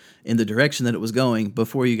going in the direction that it was going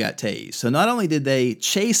before you got tased. So not only did they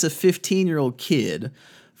chase a 15-year-old kid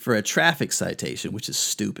for a traffic citation, which is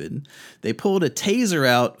stupid, they pulled a taser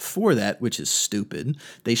out for that, which is stupid.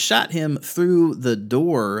 They shot him through the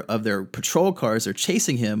door of their patrol cars. They're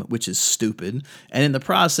chasing him, which is stupid. And in the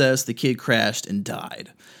process, the kid crashed and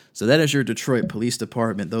died. So that is your Detroit Police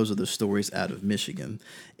Department. Those are the stories out of Michigan.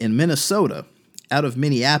 In Minnesota, out of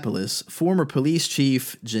Minneapolis, former police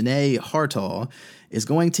chief Janae Hartall is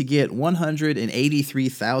going to get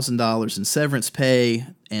 $183,000 in severance pay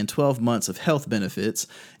and 12 months of health benefits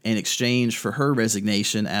in exchange for her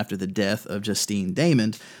resignation after the death of Justine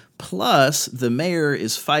Damond. Plus, the mayor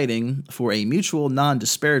is fighting for a mutual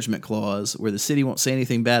non-disparagement clause where the city won't say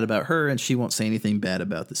anything bad about her and she won't say anything bad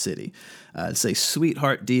about the city. It's a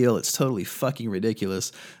sweetheart deal. It's totally fucking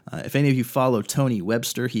ridiculous. If any of you follow Tony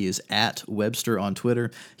Webster, he is at Webster on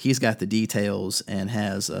Twitter. He's got the details and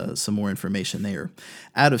has some more information there.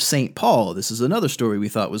 Out of St. Paul, this is another story we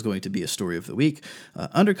thought was going to be a story of the week.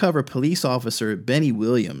 Undercover police officer Benny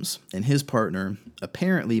Williams and his partner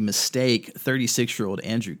apparently mistake 36-year-old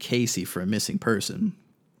Andrew Casey for a missing person.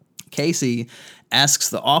 Casey asks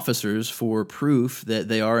the officers for proof that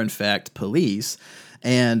they are in fact police,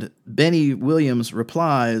 and Benny Williams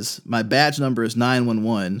replies, "My badge number is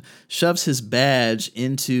 911, shoves his badge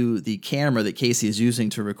into the camera that Casey is using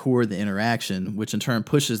to record the interaction, which in turn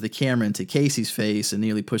pushes the camera into Casey's face and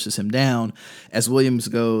nearly pushes him down. As Williams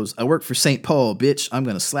goes, "I work for St. Paul, bitch. I'm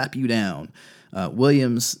going to slap you down."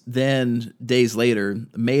 Williams then, days later,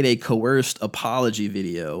 made a coerced apology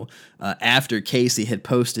video after Casey had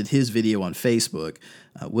posted his video on Facebook.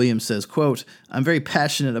 Williams says, quote, "I'm very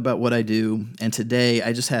passionate about what I do, and today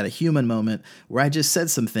I just had a human moment where I just said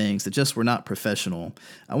some things that just were not professional.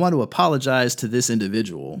 I want to apologize to this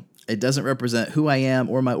individual. It doesn't represent who I am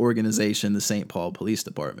or my organization, the St. Paul Police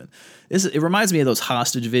Department." It reminds me of those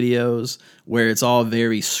hostage videos where it's all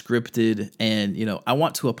very scripted and, I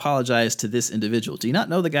want to apologize to this individual. Do you not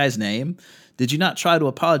know the guy's name? Did you not try to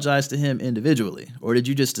apologize to him individually? Or did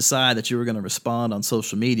you just decide that you were going to respond on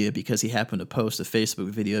social media because he happened to post a Facebook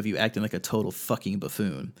video of you acting like a total fucking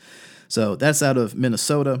buffoon? So that's out of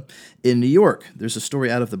Minnesota. In New York, there's a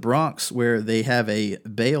story out of the Bronx where they have a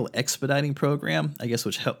bail expediting program, I guess,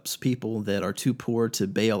 which helps people that are too poor to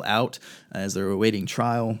bail out as they're awaiting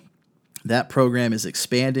trial. That program is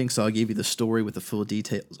expanding, so I'll give you the story with the full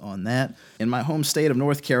details on that. In my home state of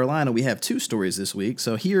North Carolina, we have two stories this week.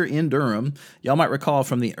 So here in Durham, y'all might recall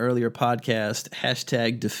from the earlier podcast,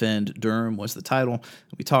 #DefendDurham was the title.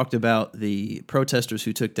 We talked about the protesters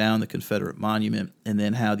who took down the Confederate monument and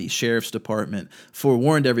then how the sheriff's department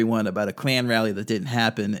forewarned everyone about a Klan rally that didn't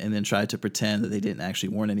happen and then tried to pretend that they didn't actually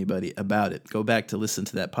warn anybody about it. Go back to listen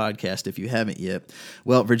to that podcast if you haven't yet.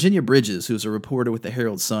 Well, Virginia Bridges, who's a reporter with the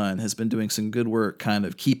Herald Sun, has been doing some good work kind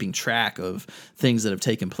of keeping track of things that have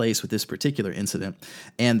taken place with this particular incident.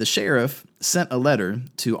 And the sheriff sent a letter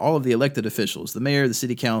to all of the elected officials, the mayor, the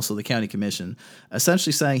city council, the county commission,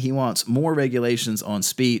 essentially saying he wants more regulations on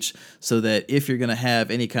speech so that if you're going to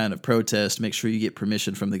have any kind of protest, make sure you get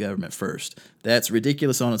permission from the government first. That's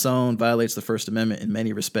ridiculous on its own, violates the First Amendment in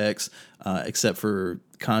many respects, except for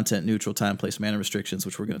content neutral time, place, manner restrictions,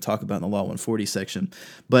 which we're going to talk about in the Law 140 section.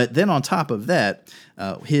 But then on top of that,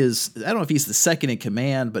 I don't know if he's the second in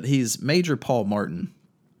command, but he's Major Paul Martin.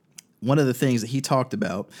 One of the things that he talked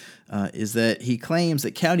about is that he claims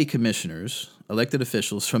that county commissioners, elected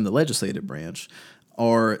officials from the legislative branch,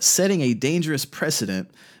 are setting a dangerous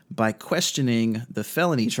precedent by questioning the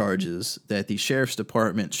felony charges that the sheriff's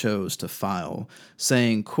department chose to file,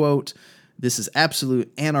 saying, quote, "This is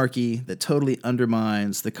absolute anarchy that totally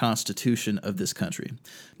undermines the Constitution of this country."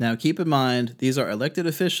 Now, keep in mind, these are elected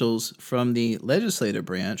officials from the legislative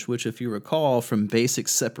branch, which, if you recall from basic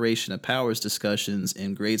separation of powers discussions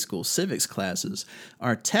in grade school civics classes,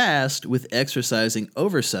 are tasked with exercising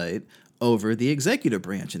oversight over the executive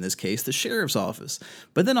branch, in this case, the sheriff's office.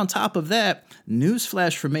 But then on top of that,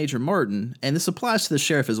 newsflash for Major Martin, and this applies to the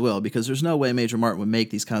sheriff as well, because there's no way Major Martin would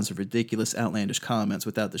make these kinds of ridiculous, outlandish comments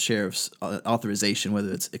without the sheriff's authorization,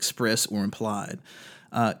 whether it's express or implied.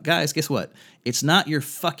 Guys, guess what? It's not your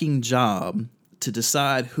fucking job to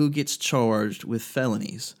decide who gets charged with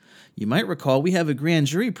felonies. You might recall we have a grand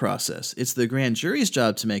jury process. It's the grand jury's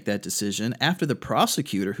job to make that decision after the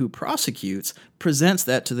prosecutor who prosecutes presents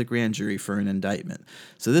that to the grand jury for an indictment.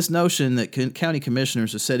 So this notion that county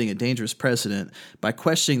commissioners are setting a dangerous precedent by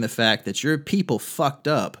questioning the fact that your people fucked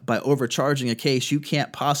up by overcharging a case you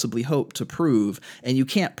can't possibly hope to prove, and you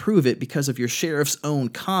can't prove it because of your sheriff's own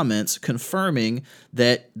comments confirming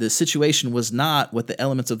that the situation was not what the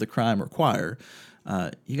elements of the crime require,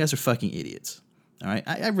 you guys are fucking idiots. All right,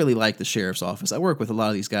 I really like the sheriff's office. I work with a lot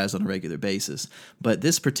of these guys on a regular basis. But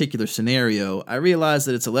this particular scenario, I realize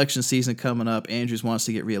that it's election season coming up. Andrews wants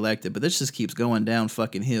to get reelected, but this just keeps going down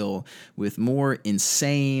fucking hill with more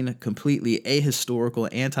insane, completely ahistorical,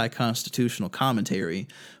 anti-constitutional commentary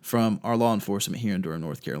from our law enforcement here in Durham,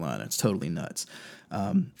 North Carolina. It's totally nuts.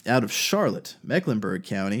 Out of Charlotte, Mecklenburg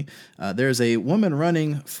County, there's a woman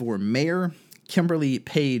running for mayor, Kimberly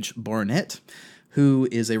Page Barnett, who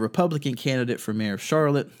is a Republican candidate for mayor of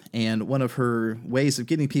Charlotte, and one of her ways of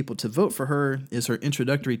getting people to vote for her is her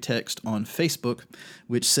introductory text on Facebook,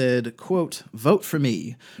 which said, quote, "Vote for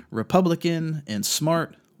me, Republican and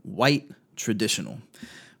smart, white, traditional."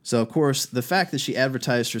 So, of course, the fact that she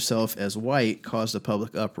advertised herself as white caused a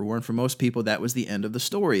public uproar, and for most people, that was the end of the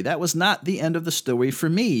story. That was not the end of the story for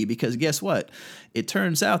me, because guess what? It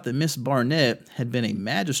turns out that Miss Barnett had been a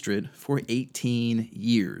magistrate for 18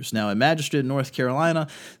 years. Now, a magistrate in North Carolina,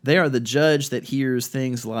 they are the judge that hears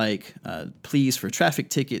things like pleas for traffic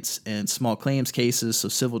tickets and small claims cases, so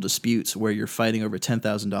civil disputes where you're fighting over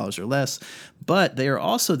 $10,000 or less. But they are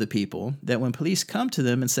also the people that when police come to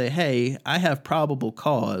them and say, hey, I have probable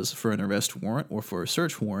cause for an arrest warrant or for a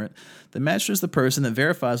search warrant, the magistrate is the person that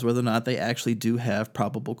verifies whether or not they actually do have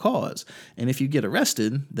probable cause. And if you get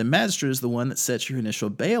arrested, the magistrate is the one that sets your initial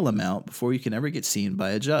bail amount before you can ever get seen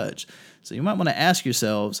by a judge. So you might want to ask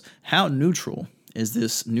yourselves, how neutral is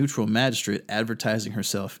this neutral magistrate advertising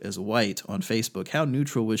herself as white on Facebook? How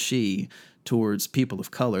neutral was she towards people of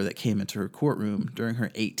color that came into her courtroom during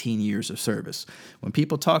her 18 years of service? When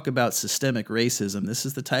people talk about systemic racism, this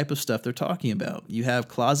is the type of stuff they're talking about. You have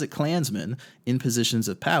closet Klansmen in positions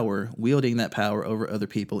of power wielding that power over other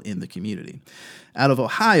people in the community. Out of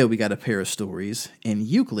Ohio, we got a pair of stories. In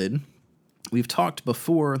Euclid, we've talked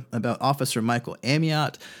before about Officer Michael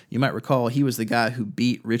Amiot. You might recall he was the guy who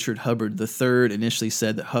beat Richard Hubbard III, initially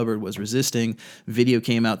said that Hubbard was resisting. Video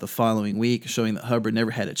came out the following week showing that Hubbard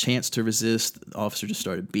never had a chance to resist. The officer just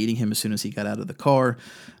started beating him as soon as he got out of the car.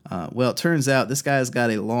 Well, it turns out this guy's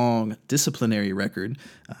got a long disciplinary record.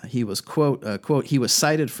 He was, quote, he was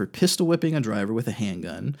cited for pistol whipping a driver with a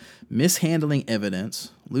handgun, mishandling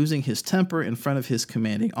evidence, losing his temper in front of his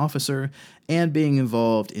commanding officer, and being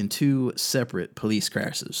involved in 2 separate police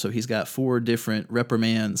crashes. So he's got 4 different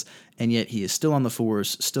reprimands, and yet he is still on the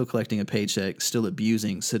force, still collecting a paycheck, still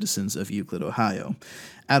abusing citizens of Euclid, Ohio.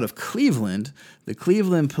 Out of Cleveland, the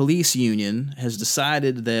Cleveland Police Union has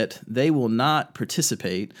decided that they will not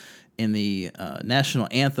participate in the national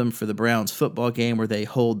anthem for the Browns football game where they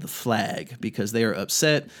hold the flag because they are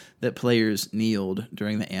upset that players kneeled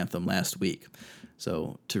during the anthem last week.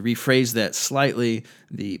 So to rephrase that slightly,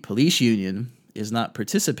 the police union is not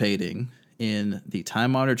participating in the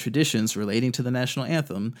time-honored traditions relating to the national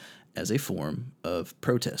anthem as a form of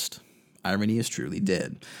protest. Irony is truly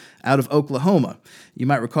dead. Out of Oklahoma, you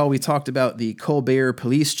might recall we talked about the Colbert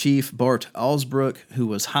police chief, Bart Alsbrook, who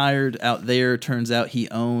was hired out there. Turns out he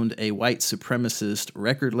owned a white supremacist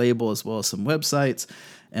record label as well as some websites.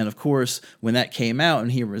 And of course, when that came out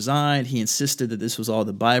and he resigned, he insisted that this was all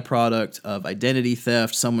the byproduct of identity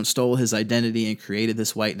theft. Someone stole his identity and created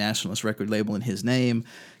this white nationalist record label in his name.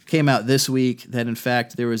 Came out this week that, in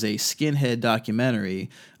fact, there was a skinhead documentary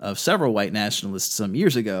of several white nationalists some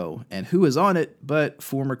years ago, and who was on it but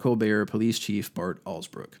former Colbert police chief Bart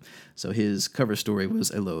Alsbrook. So his cover story was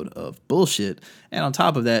a load of bullshit. And on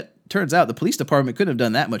top of that, turns out the police department couldn't have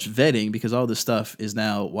done that much vetting because all this stuff is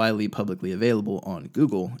now widely publicly available on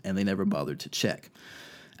Google, and they never bothered to check.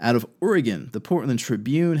 Out of Oregon, the Portland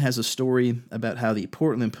Tribune has a story about how the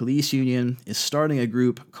Portland Police Union is starting a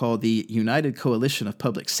group called the United Coalition of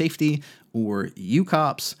Public Safety, or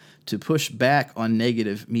UCOPS, to push back on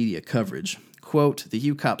negative media coverage. Quote, the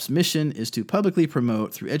UCOPS mission is to publicly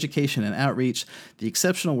promote, through education and outreach, the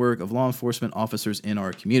exceptional work of law enforcement officers in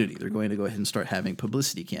our community. They're going to go ahead and start having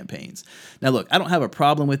publicity campaigns. Now, look, I don't have a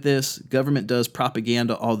problem with this. Government does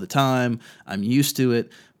propaganda all the time. I'm used to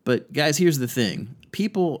it. But guys, here's the thing.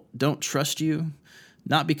 People don't trust you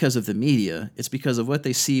not because of the media. It's because of what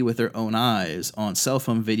they see with their own eyes on cell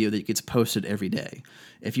phone video that gets posted every day.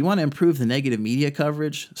 If you want to improve the negative media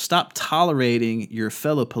coverage, stop tolerating your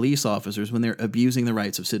fellow police officers when they're abusing the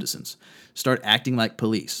rights of citizens. Start acting like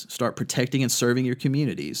police. Start protecting and serving your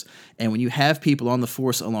communities. And when you have people on the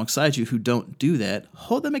force alongside you who don't do that,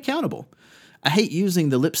 hold them accountable. I hate using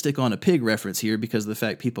the lipstick on a pig reference here because of the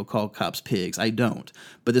fact people call cops pigs. I don't.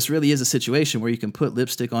 But this really is a situation where you can put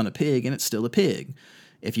lipstick on a pig and it's still a pig.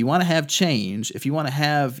 If you want to have change, if you want to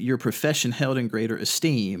have your profession held in greater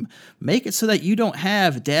esteem, make it so that you don't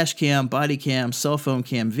have dash cam, body cam, cell phone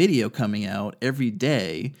cam video coming out every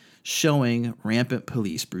day showing rampant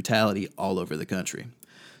police brutality all over the country.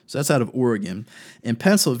 So that's out of Oregon. In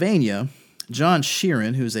Pennsylvania, John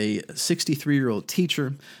Sheeran, who's a 63-year-old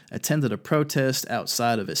teacher, attended a protest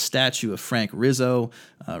outside of a statue of Frank Rizzo.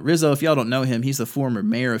 Rizzo, if y'all don't know him, he's the former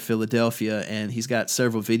mayor of Philadelphia, and he's got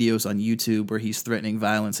several videos on YouTube where he's threatening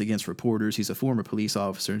violence against reporters. He's a former police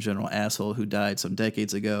officer and general asshole who died some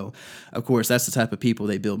decades ago. Of course, that's the type of people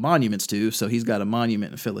they build monuments to, so he's got a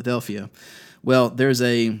monument in Philadelphia. Well, there's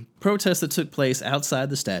a protest that took place outside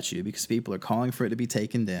the statue because people are calling for it to be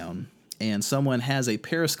taken down. And someone has a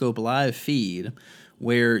Periscope live feed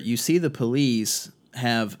where you see the police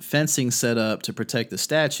have fencing set up to protect the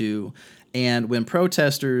statue, and when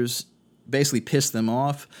protesters basically piss them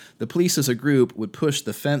off, the police as a group would push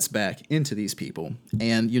the fence back into these people.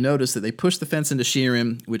 And you notice that they push the fence into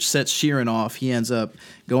Sheeran, which sets Sheeran off. He ends up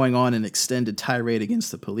going on an extended tirade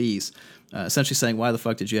against the police, essentially saying, why the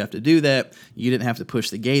fuck did you have to do that? You didn't have to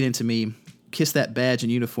push the gate into me. Kiss that badge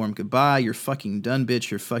and uniform goodbye. You're fucking done,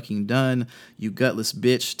 bitch. You're fucking done. You gutless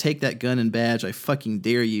bitch. Take that gun and badge. I fucking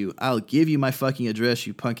dare you. I'll give you my fucking address,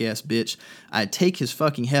 you punk ass bitch. I'd take his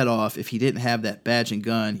fucking head off if he didn't have that badge and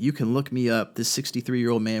gun. You can look me up. This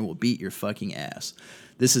 63-year-old man will beat your fucking ass.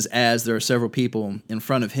 This is as there are several people in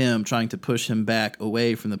front of him trying to push him back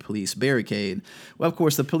away from the police barricade. Well, of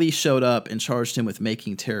course, the police showed up and charged him with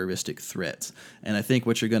making terroristic threats. And I think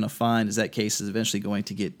what you're going to find is that case is eventually going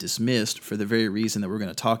to get dismissed for the very reason that we're going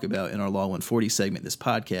to talk about in our Law 140 segment of this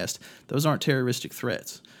podcast. Those aren't terroristic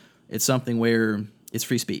threats. It's something where it's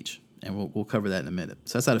free speech. And we'll cover that in a minute.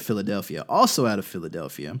 So that's out of Philadelphia. Also out of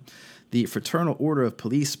Philadelphia, the Fraternal Order of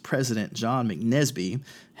Police President John McNesby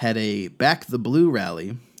had a Back the Blue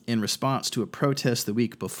rally in response to a protest the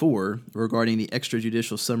week before regarding the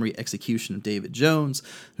extrajudicial summary execution of David Jones,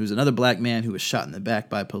 who's another black man who was shot in the back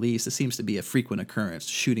by police. This seems to be a frequent occurrence,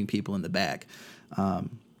 shooting people in the back.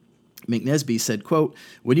 McNesby said, quote,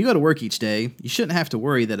 when you go to work each day, you shouldn't have to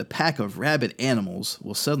worry that a pack of rabid animals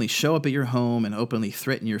will suddenly show up at your home and openly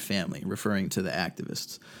threaten your family, referring to the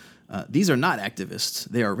activists. These are not activists.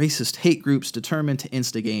 They are racist hate groups determined to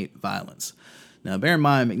instigate violence. Now, bear in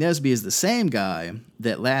mind, McNesby is the same guy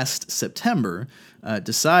that last September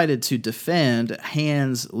decided to defend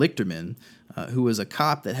Hans Lichterman, who was a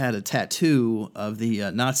cop that had a tattoo of the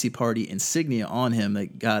Nazi Party insignia on him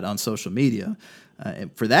that got on social media.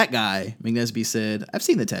 And for that guy, McNesby said, I've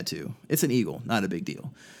seen the tattoo. It's an eagle, not a big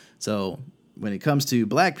deal. So when it comes to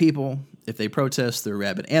black people, if they protest, they're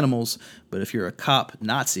rabid animals. But if you're a cop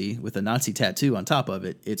Nazi with a Nazi tattoo on top of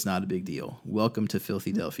it, it's not a big deal. Welcome to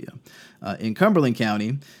Filthydelphia. In Cumberland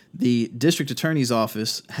County, the district attorney's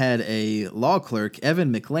office had a law clerk,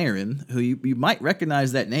 Evan McLaren, who you might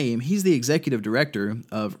recognize that name. He's the executive director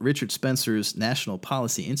of Richard Spencer's National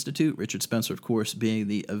Policy Institute. Richard Spencer, of course, being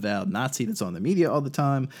the avowed Nazi that's on the media all the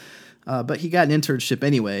time. But he got an internship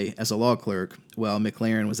anyway as a law clerk while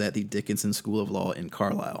McLaren was at the Dickinson School of Law in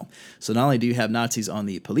Carlisle. So not only do you have Nazis on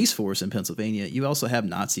the police force in Pennsylvania, you also have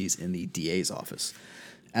Nazis in the DA's office.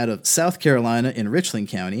 Out of South Carolina in Richland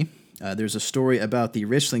County, there's a story about the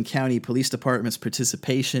Richland County Police Department's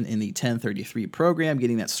participation in the 1033 program,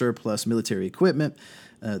 getting that surplus military equipment.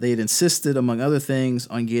 They had insisted, among other things,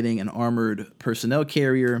 on getting an armored personnel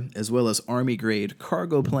carrier as well as Army-grade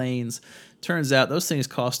cargo planes. Turns out those things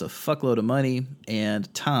cost a fuckload of money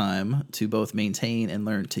and time to both maintain and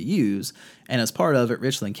learn to use. And as part of it,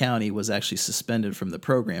 Richland County was actually suspended from the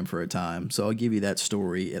program for a time. So I'll give you that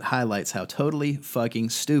story. It highlights how totally fucking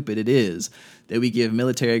stupid it is that we give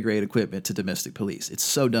military-grade equipment to domestic police. It's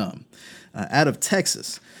so dumb. Out of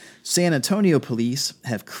Texas, San Antonio police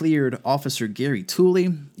have cleared Officer Gary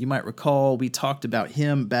Tooley. You might recall we talked about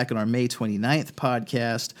him back in our May 29th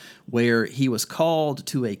podcast, where he was called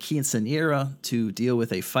to a quinceañera to deal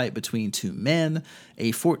with a fight between two men.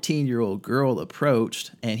 A 14-year-old girl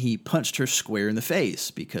approached, and he punched her square in the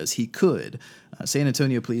face because he could. San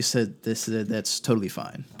Antonio police said that's totally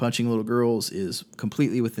fine. Punching little girls is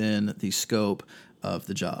completely within the scope of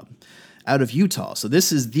the job. out of Utah. So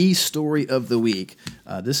this is the story of the week.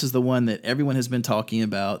 This is the one that everyone has been talking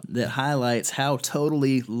about that highlights how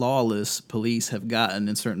totally lawless police have gotten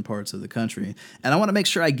in certain parts of the country. And I want to make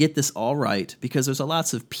sure I get this all right because there's a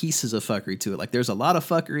lots of pieces of fuckery to it. Like there's a lot of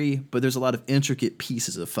fuckery, but there's a lot of intricate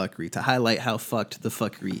pieces of fuckery to highlight how fucked the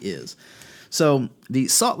fuckery is. So the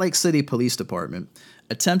Salt Lake City Police Department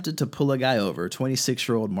attempted to pull a guy over,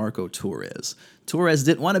 26-year-old Marco Torres. Torres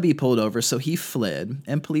didn't want to be pulled over, so he fled,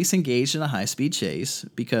 and police engaged in a high-speed chase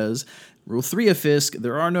because Rule 3 of FISC,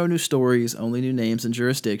 there are no new stories, only new names and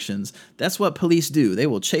jurisdictions. That's what police do. They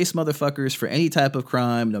will chase motherfuckers for any type of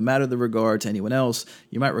crime, no matter the regard to anyone else.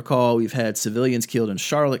 You might recall we've had civilians killed in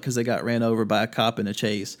Charlotte because they got ran over by a cop in a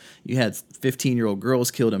chase. You had 15-year-old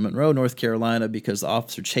girls killed in Monroe, North Carolina because the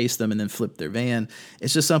officer chased them and then flipped their van.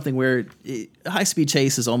 It's just something where high-speed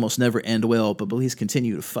chases almost never end well, but police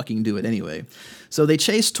continue to fucking do it anyway. So they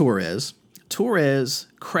chased Torres. Torres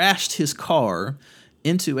crashed his car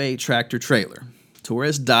into a tractor trailer.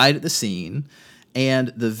 Torres died at the scene, and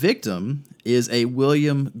the victim is a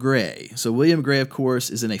William Gray. So William Gray, of course,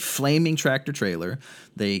 is in a flaming tractor trailer.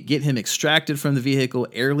 They get him extracted from the vehicle,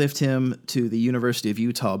 airlift him to the University of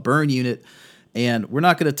Utah burn unit, and we're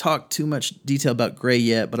not going to talk too much detail about Gray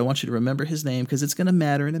yet, but I want you to remember his name because it's going to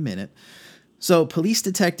matter in a minute. So police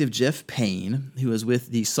detective Jeff Payne, who is with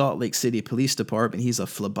the Salt Lake City Police Department, he's a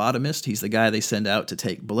phlebotomist. He's the guy they send out to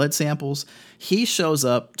take blood samples. He shows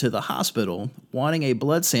up to the hospital wanting a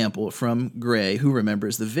blood sample from Gray, who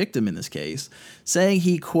remembers the victim in this case, saying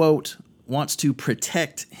he, quote, wants to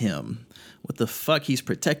protect him. What the fuck he's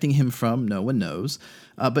protecting him from, no one knows.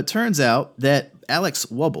 But turns out that Alex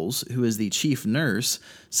Wubbles, who is the chief nurse,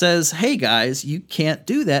 says, hey guys, you can't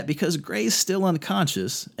do that because Gray's still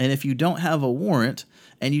unconscious, and if you don't have a warrant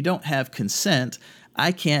and you don't have consent,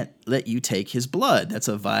 I can't let you take his blood. That's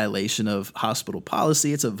a violation of hospital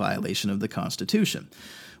policy. It's a violation of the Constitution.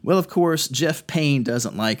 Well, of course, Jeff Payne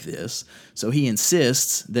doesn't like this, so he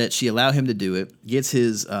insists that she allow him to do it, gets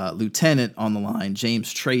his lieutenant on the line,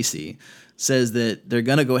 James Tracy, says that they're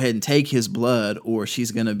going to go ahead and take his blood or she's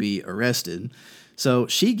going to be arrested. So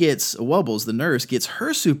she gets, Wubbles, the nurse, gets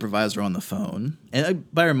her supervisor on the phone.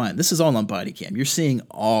 And bear in mind, this is all on body cam. You're seeing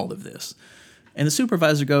all of this. And the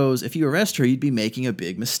supervisor goes, if you arrest her, you'd be making a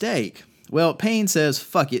big mistake. Well, Payne says,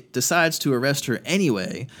 fuck it, decides to arrest her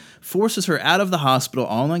anyway, forces her out of the hospital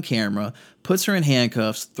all on camera, puts her in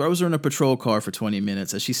handcuffs, throws her in a patrol car for 20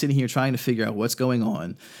 minutes as she's sitting here trying to figure out what's going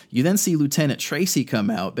on. You then see Lieutenant Tracy come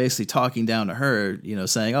out, basically talking down to her,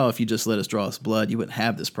 saying, oh, if you just let us draw us blood, you wouldn't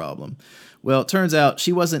have this problem. Well, it turns out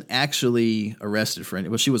she wasn't actually arrested for anything.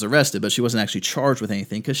 Well, she was arrested, but she wasn't actually charged with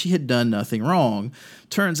anything because she had done nothing wrong.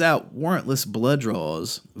 Turns out warrantless blood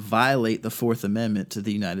draws violate the Fourth Amendment to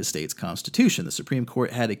the United States Constitution. The Supreme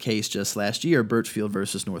Court had a case just last year, Birchfield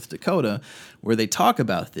versus North Dakota, where they talk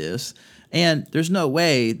about this. And there's no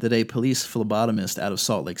way that a police phlebotomist out of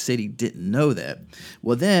Salt Lake City didn't know that.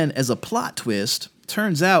 Well, then, as a plot twist,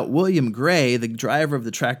 turns out William Gray, the driver of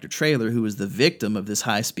the tractor trailer who was the victim of this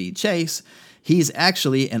high-speed chase, he's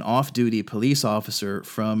actually an off-duty police officer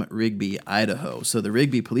from Rigby, Idaho. So the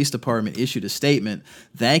Rigby Police Department issued a statement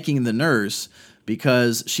thanking the nurse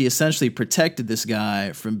because she essentially protected this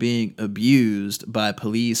guy from being abused by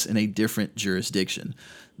police in a different jurisdiction.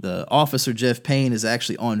 The officer, Jeff Payne, is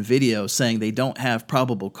actually on video saying they don't have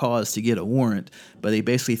probable cause to get a warrant, but they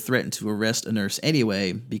basically threatened to arrest a nurse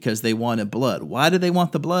anyway because they wanted blood. Why did they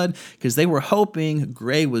want the blood? Because they were hoping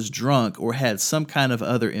Gray was drunk or had some kind of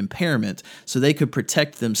other impairment so they could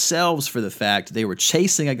protect themselves for the fact they were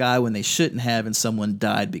chasing a guy when they shouldn't have and someone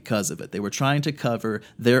died because of it. They were trying to cover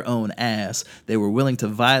their own ass. They were willing to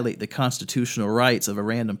violate the constitutional rights of a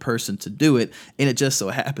random person to do it, and it just so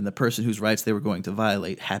happened the person whose rights they were going to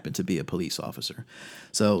violate happened to be a police officer.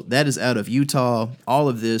 So that is out of Utah. All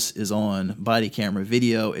of this is on body camera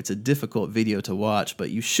video. It's a difficult video to watch,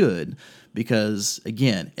 but you should because,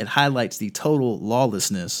 again, it highlights the total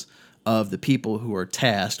lawlessness of the people who are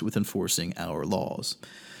tasked with enforcing our laws.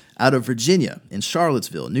 Out of Virginia, in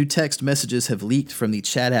Charlottesville, new text messages have leaked from the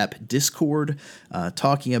chat app Discord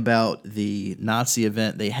talking about the Nazi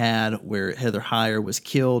event they had where Heather Heyer was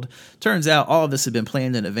killed. Turns out all of this had been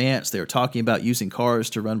planned in advance. They were talking about using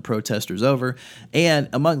cars to run protesters over. And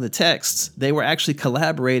among the texts, they were actually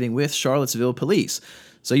collaborating with Charlottesville police.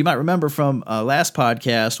 So you might remember from last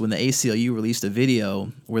podcast when the ACLU released a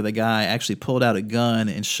video where the guy actually pulled out a gun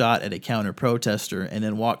and shot at a counter-protester and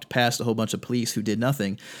then walked past a whole bunch of police who did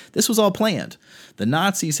nothing. This was all planned. The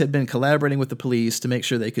Nazis had been collaborating with the police to make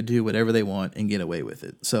sure they could do whatever they want and get away with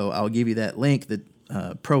it. So I'll give you that link that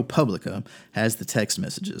ProPublica has the text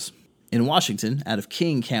messages. In Washington, out of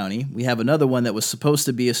King County, we have another one that was supposed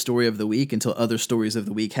to be a story of the week until other stories of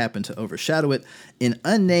the week happened to overshadow it. An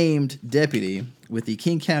unnamed deputy with the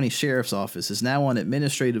King County Sheriff's Office is now on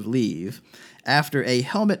administrative leave after a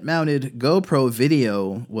helmet-mounted GoPro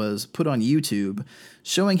video was put on YouTube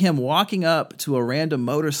showing him walking up to a random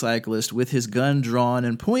motorcyclist with his gun drawn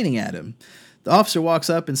and pointing at him. The officer walks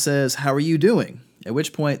up and says, "How are you doing?" At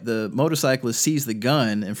which point the motorcyclist sees the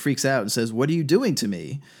gun and freaks out and says, "What are you doing to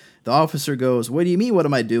me?" The officer goes, "What do you mean, what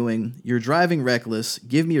am I doing? You're driving reckless.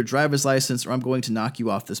 Give me your driver's license or I'm going to knock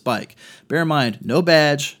you off this bike." Bear in mind, no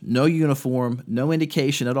badge, no uniform, no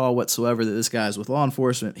indication at all whatsoever that this guy's with law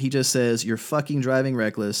enforcement. He just says, "You're fucking driving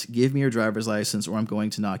reckless. Give me your driver's license or I'm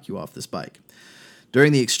going to knock you off this bike."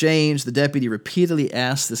 During the exchange, the deputy repeatedly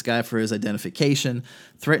asks this guy for his identification,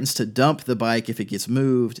 threatens to dump the bike if it gets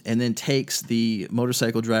moved, and then takes the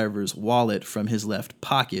motorcycle driver's wallet from his left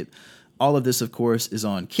pocket. All of this, of course, is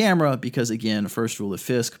on camera because, again, first rule of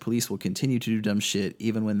Fisk, police will continue to do dumb shit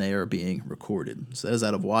even when they are being recorded. So that is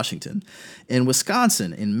out of Washington. In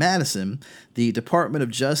Wisconsin, in Madison, the Department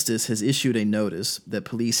of Justice has issued a notice that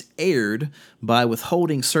police erred by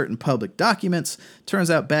withholding certain public documents.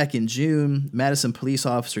 Turns out back in June, Madison police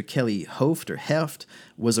officer Kelly Heft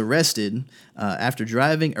was arrested after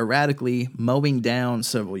driving erratically, mowing down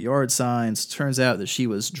several yard signs. Turns out that she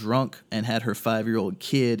was drunk and had her 5-year-old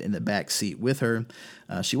kid in the back seat with her.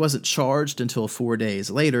 She wasn't charged until 4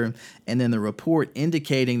 days later, and then the report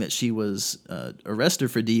indicating that she was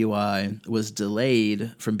arrested for DUI was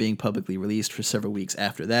delayed from being publicly released for several weeks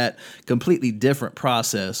after that. Completely different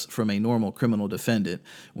process from a normal criminal defendant.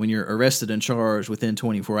 When you're arrested and charged within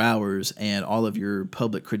 24 hours and all of your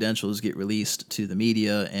public credentials get released to the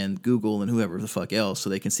media and Google and whoever the fuck else so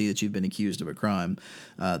they can see that you've been accused of a crime.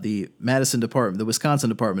 The Wisconsin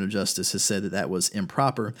Department of Justice has said that that was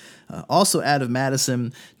improper. Also out of Madison,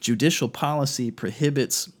 judicial policy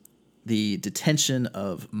prohibits the detention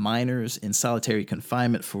of minors in solitary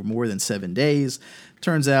confinement for more than 7 days.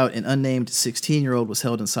 Turns out an unnamed 16-year-old was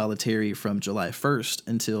held in solitary from July 1st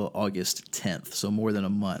until August 10th, so more than a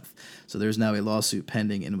month. So there's now a lawsuit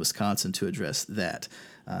pending in Wisconsin to address that.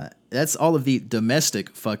 That's all of the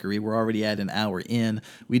domestic fuckery. We're already at an hour in.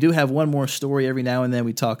 We do have one more story every now and then.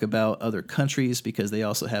 We talk about other countries because they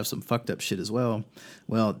also have some fucked up shit as well.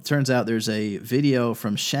 Well, it turns out there's a video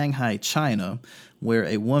from Shanghai, China, where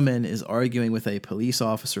a woman is arguing with a police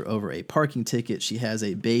officer over a parking ticket. She has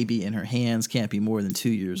a baby in her hands, can't be more than 2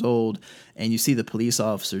 years old, and you see the police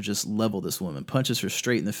officer just level this woman, punches her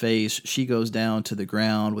straight in the face. She goes down to the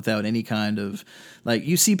ground without any kind of, like,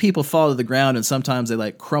 you see people fall to the ground and sometimes they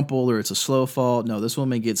like crumple or it's a slow fall. No, this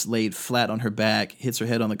woman gets laid flat on her back, hits her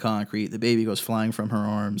head on the concrete. The baby goes flying from her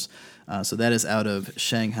arms. So that is out of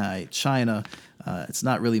Shanghai, China. It's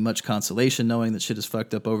not really much consolation knowing that shit is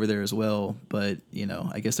fucked up over there as well, but, you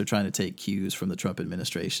know, I guess they're trying to take cues from the Trump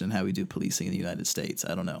administration and how we do policing in the United States.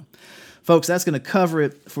 I don't know. Folks, that's going to cover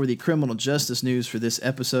it for the criminal justice news for this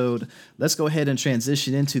episode. Let's go ahead and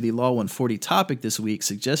transition into the Law 140 topic this week,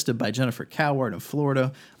 suggested by Jennifer Cowart in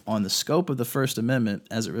Florida, on the scope of the First Amendment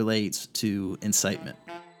as it relates to incitement.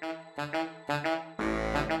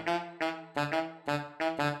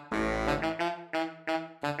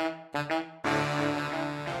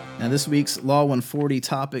 Now, this week's Law 140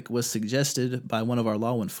 topic was suggested by one of our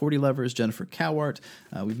Law 140 lovers, Jennifer Cowart.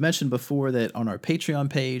 We've mentioned before that on our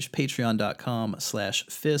Patreon page,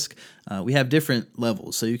 patreon.com/Fisk, we have different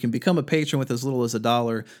levels. So you can become a patron with as little as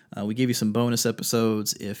 $1. We give you some bonus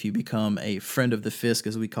episodes if you become a friend of the Fisk,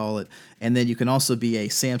 as we call it. And then you can also be a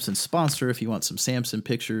Samson sponsor if you want some Samson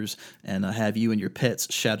pictures and have you and your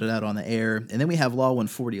pets shouted out on the air. And then we have Law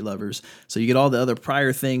 140 lovers. So you get all the other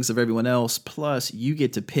prior things of everyone else, plus you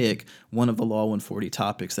get to pick one of the Law 140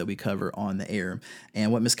 topics that we cover on the air.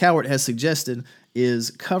 And what Ms. Cowart has suggested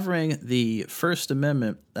is covering the First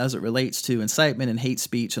Amendment as it relates to incitement and hate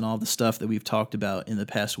speech and all the stuff that we've talked about in the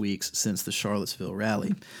past weeks since the Charlottesville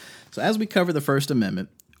rally. So as we cover the First Amendment,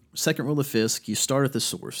 second rule of Fisk, you start at the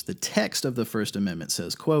source. The text of the First Amendment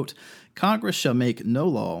says, quote, "Congress shall make no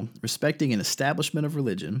law respecting an establishment of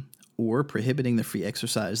religion or prohibiting the free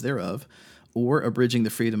exercise thereof, or abridging the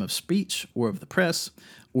freedom of speech or of the press,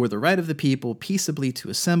 or the right of the people peaceably to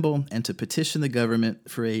assemble and to petition the government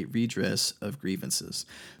for a redress of grievances."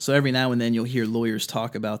 So every now and then you'll hear lawyers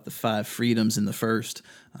talk about the 5 freedoms in the first.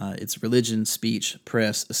 It's religion, speech,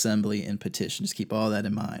 press, assembly, and petition. Just keep all that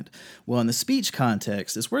in mind. Well, in the speech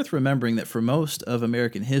context, it's worth remembering that for most of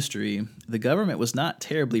American history, the government was not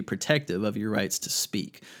terribly protective of your rights to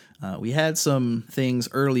speak. We had some things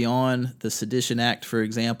early on, the Sedition Act, for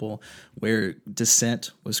example, where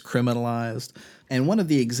dissent was criminalized. And one of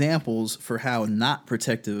the examples for how not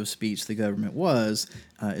protective of speech the government was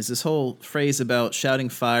is this whole phrase about shouting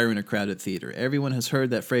fire in a crowded theater. Everyone has heard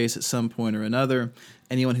that phrase at some point or another.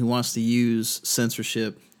 Anyone who wants to use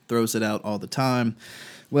censorship throws it out all the time.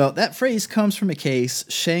 Well, that phrase comes from a case,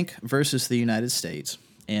 Schenck versus the United States.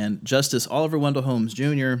 And Justice Oliver Wendell Holmes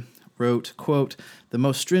Jr. wrote, quote, "The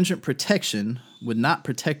most stringent protection would not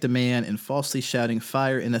protect a man in falsely shouting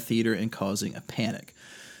fire in a theater and causing a panic."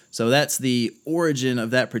 So that's the origin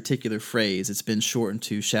of that particular phrase. It's been shortened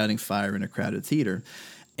to shouting fire in a crowded theater.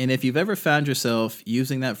 And if you've ever found yourself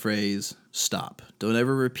using that phrase, stop. Don't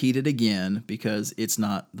ever repeat it again because it's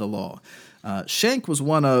not the law. Schenck was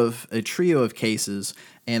one of a trio of cases,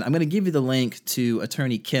 and I'm going to give you the link to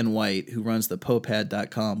attorney Ken White, who runs the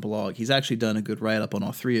popad.com blog. He's actually done a good write-up on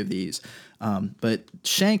all three of these. But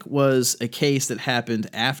Schenck was a case that happened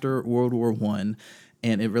after World War I,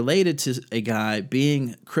 and it related to a guy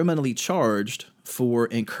being criminally charged for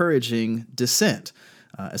encouraging dissent.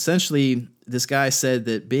 Essentially, this guy said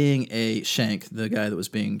that Schenck, the guy that was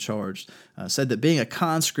being charged, said that being a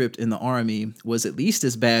conscript in the army was at least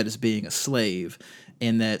as bad as being a slave,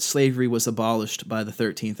 and that slavery was abolished by the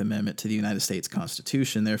 13th Amendment to the United States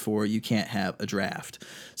Constitution. Therefore, you can't have a draft.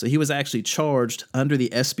 So he was actually charged under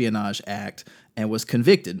the Espionage Act and was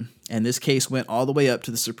convicted. And this case went all the way up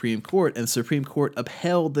to the Supreme Court, and the Supreme Court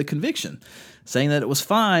upheld the conviction, saying that it was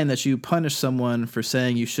fine that you punish someone for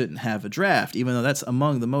saying you shouldn't have a draft, even though that's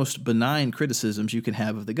among the most benign criticisms you can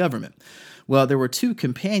have of the government. Well, there were two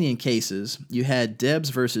companion cases. You had Debs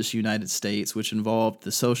versus United States, which involved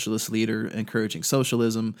the socialist leader encouraging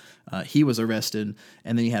socialism. He was arrested.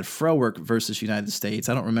 And then you had Froewerk versus United States.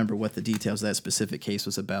 I don't remember what the details of that specific case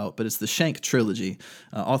was about, but it's the Schenck trilogy.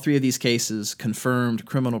 All three of these cases confirmed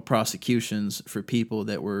criminal prosecutions for people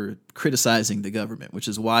that were criticizing the government, which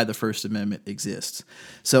is why the First Amendment exists.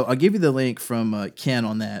 So I'll give you the link from Ken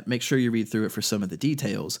on that. Make sure you read through it for some of the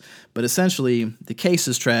details. But essentially, the case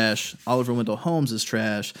is trash. Oliver Wendell Holmes is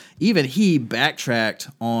trash. Even he backtracked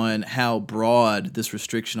on how broad this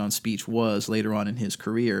restriction on speech was later on in his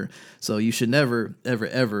career. So you should never, ever,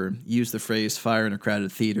 ever use the phrase fire in a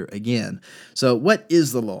crowded theater again. So what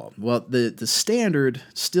is the law? Well, the standard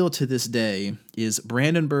still to this day is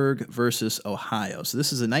Brandenburg versus Ohio. So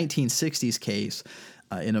this is a 1960s case.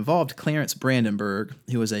 It involved Clarence Brandenburg,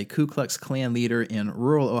 who was a Ku Klux Klan leader in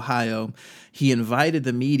rural Ohio. He invited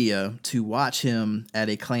the media to watch him at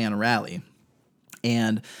a Klan rally.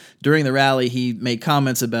 And during the rally, he made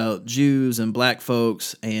comments about Jews and black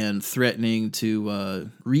folks and threatening to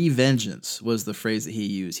revengeance was the phrase that he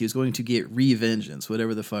used. He was going to get revengeance,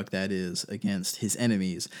 whatever the fuck that is, against his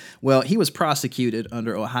enemies. Well, he was prosecuted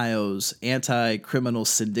under Ohio's anti-criminal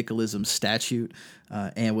syndicalism statute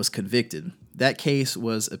and was convicted. That case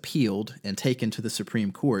was appealed and taken to the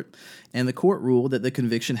Supreme Court, and the court ruled that the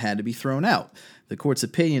conviction had to be thrown out. The court's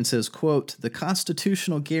opinion says, quote, "The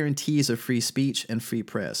constitutional guarantees of free speech and free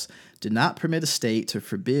press do not permit a state to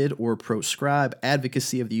forbid or proscribe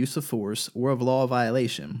advocacy of the use of force or of law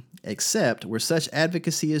violation, except where such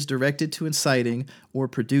advocacy is directed to inciting or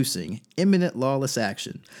producing imminent lawless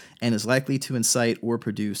action and is likely to incite or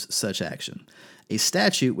produce such action. A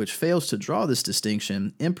statute which fails to draw this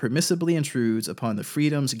distinction impermissibly intrudes upon the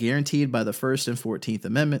freedoms guaranteed by the First and 14th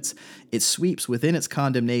Amendments. It sweeps within its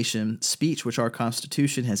condemnation speech which our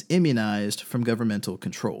Constitution has immunized from governmental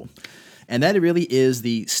control." And that really is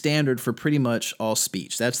the standard for pretty much all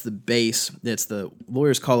speech. That's the base. That's the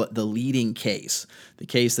lawyers call it the leading case, the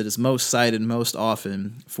case that is most cited most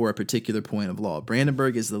often for a particular point of law.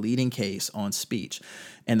 Brandenburg is the leading case on speech.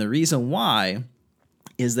 And the reason why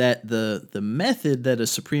is that the method that a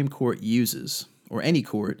Supreme Court uses, or any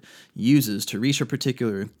court uses to reach a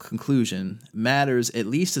particular conclusion, matters at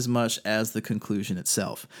least as much as the conclusion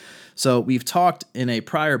itself. So we've talked in a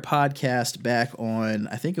prior podcast back on,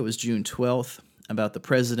 I think it was June 12th, about the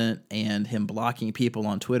president and him blocking people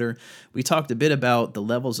on Twitter. We talked a bit about the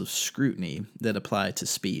levels of scrutiny that apply to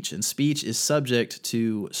speech, and speech is subject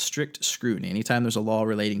to strict scrutiny anytime there's a law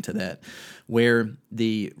relating to that, where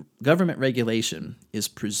the government regulation is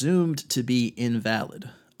presumed to be invalid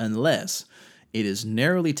unless it is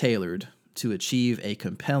narrowly tailored to achieve a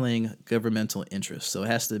compelling governmental interest. So it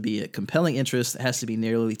has to be a compelling interest. It has to be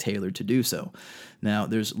narrowly tailored to do so. Now,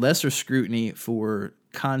 there's lesser scrutiny for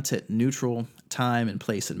content-neutral time and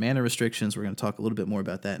place and manner restrictions. We're going to talk a little bit more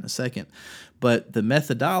about that in a second. But the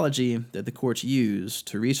methodology that the courts use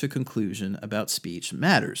to reach a conclusion about speech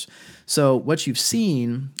matters. So what you've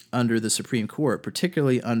seen under the Supreme Court,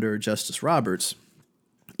 particularly under Justice Roberts,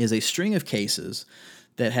 is a string of cases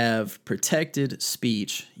that have protected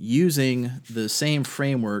speech using the same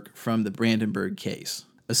framework from the Brandenburg case.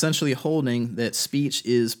 essentially holding that speech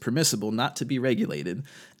is permissible, not to be regulated,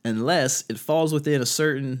 unless it falls within a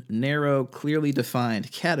certain narrow, clearly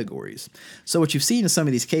defined categories. So what you've seen in some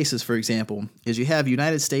of these cases, for example, is you have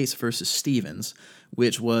United States versus Stevens,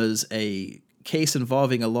 which was a case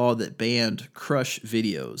involving a law that banned crush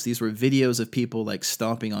videos. These were videos of people like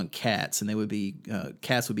stomping on cats, and they would be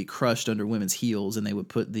cats would be crushed under women's heels, and they would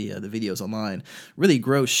put the videos online. Really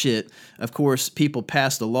gross shit. Of course, people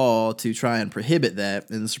passed a law to try and prohibit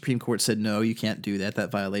that, and the Supreme Court said no, you can't do that.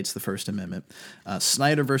 That violates the First Amendment.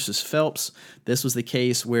 Snyder versus Phelps. This was the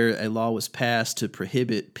case where a law was passed to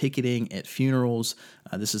prohibit picketing at funerals.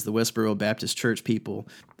 This is the Westboro Baptist Church people.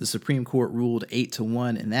 The Supreme Court ruled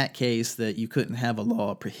 8-1 in that case that you couldn't have a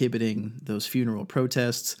law prohibiting those funeral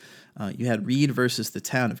protests. You had Reed versus the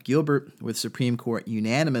town of Gilbert, where the Supreme Court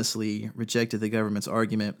unanimously rejected the government's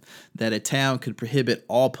argument that a town could prohibit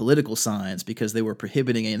all political signs because they were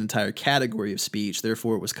prohibiting an entire category of speech,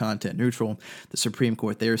 therefore it was content neutral. The Supreme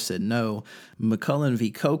Court there said no. McCullen v.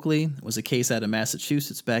 Coakley was a case out of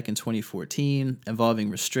Massachusetts back in 2014 involving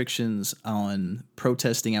restrictions on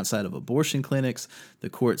protesting outside of abortion clinics. The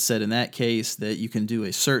court said in that case that you can do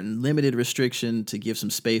a certain limited restriction to give some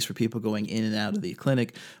space for people going in and out of the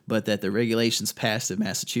clinic, but that the regulations passed in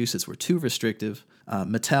Massachusetts were too restrictive.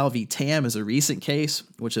 Mattel v. Tam is a recent case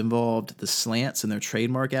which involved the slants in their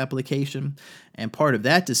trademark application. And part of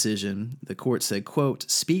that decision, the court said, quote,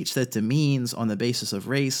 speech that demeans on the basis of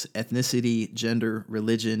race, ethnicity, gender,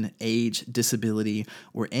 religion, age, disability,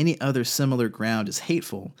 or any other similar ground is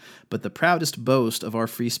hateful. But the proudest boast of our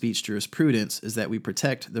free speech jurisprudence is that we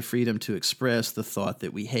protect the freedom to express the thought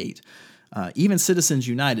that we hate. Even Citizens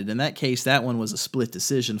United, in that case, that one was a split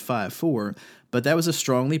decision, 5-4, but that was a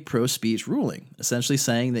strongly pro-speech ruling, essentially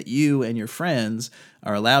saying that you and your friends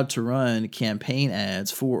are allowed to run campaign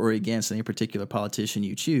ads for or against any particular politician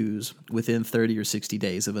you choose within 30 or 60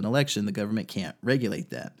 days of an election. The government can't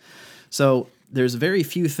regulate that. So there's very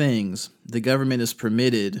few things the government is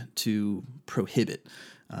permitted to prohibit.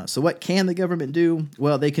 So what can the government do?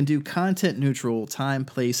 Well, they can do content-neutral time,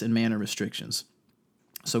 place, and manner restrictions.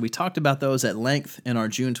 So we talked about those at length in our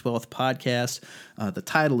June 12th podcast. The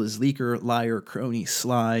title is Leaker, Liar, Crony,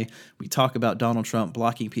 Sly. We talk about Donald Trump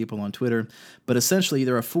blocking people on Twitter. But essentially,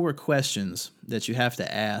 there are 4 questions that you have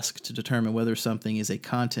to ask to determine whether something is a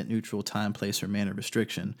content-neutral time, place, or manner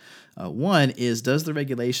restriction. One is, does the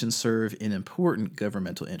regulation serve an important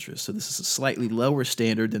governmental interest? So this is a slightly lower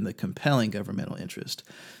standard than the compelling governmental interest.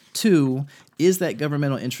 2, is that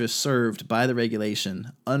governmental interest served by the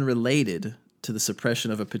regulation unrelated to the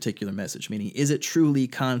suppression of a particular message? Meaning, is it truly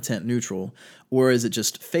content neutral, or is it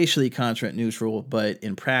just facially content neutral, but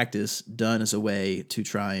in practice done as a way to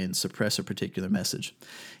try and suppress a particular message?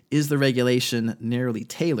 Is the regulation narrowly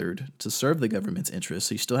tailored to serve the government's interests?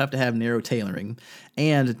 So you still have to have narrow tailoring.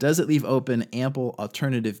 And does it leave open ample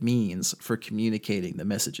alternative means for communicating the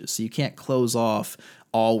messages? So you can't close off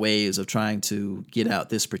all ways of trying to get out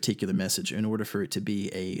this particular message in order for it to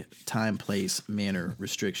be a time, place, manner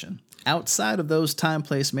restriction. Outside of those time,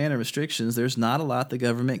 place, manner restrictions, there's not a lot the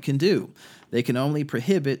government can do. They can only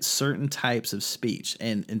prohibit certain types of speech.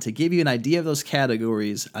 And to give you an idea of those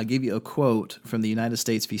categories, I'll give you a quote from the United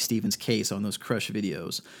States v. Stevens case on those crush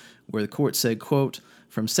videos, where the court said, quote,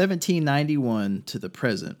 from 1791 to the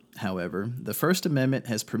present, however, the First Amendment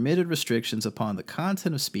has permitted restrictions upon the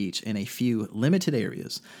content of speech in a few limited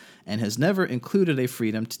areas, and has never included a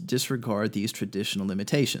freedom to disregard these traditional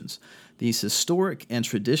limitations. These historic and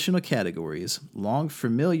traditional categories, long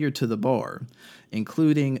familiar to the bar,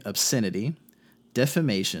 including obscenity,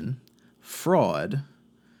 defamation, fraud,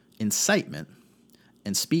 incitement,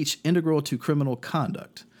 and speech integral to criminal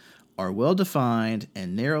conduct, are well-defined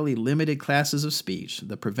and narrowly limited classes of speech,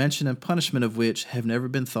 the prevention and punishment of which have never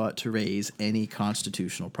been thought to raise any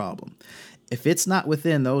constitutional problem. If it's not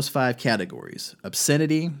within those 5 categories,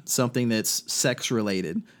 obscenity, something that's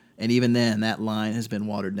sex-related, and even then, that line has been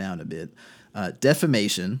watered down a bit.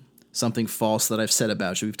 Defamation, something false that I've said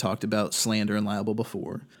about you. We've talked about slander and libel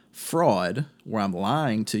before. Fraud, where I'm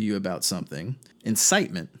lying to you about something.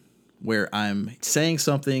 Incitement, where I'm saying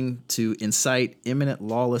something to incite imminent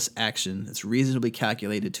lawless action that's reasonably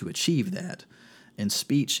calculated to achieve that. And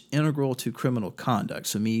speech integral to criminal conduct,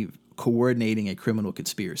 so me coordinating a criminal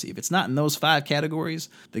conspiracy. If it's not in those 5 categories,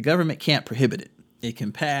 the government can't prohibit it. It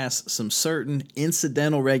can pass some certain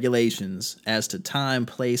incidental regulations as to time,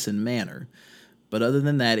 place, and manner, but other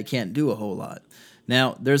than that, it can't do a whole lot.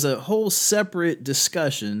 Now, there's a whole separate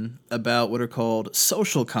discussion about what are called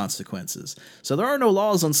social consequences. So there are no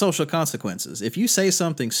laws on social consequences. If you say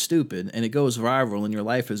something stupid and it goes viral and your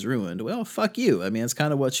life is ruined, well, fuck you. I mean, it's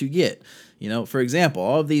kind of what you get. You know, for example,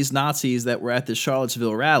 all of these Nazis that were at the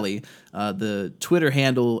Charlottesville rally, the Twitter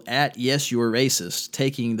handle @YesYou'reRacist,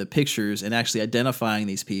 taking the pictures and actually identifying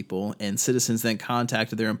these people, and citizens then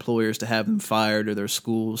contacted their employers to have them fired or their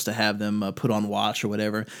schools to have them put on watch or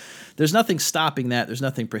whatever. There's nothing stopping that. There's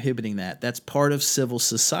nothing prohibiting that. That's part of civil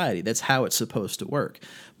society. That's how it's supposed to work.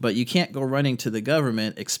 But you can't go running to the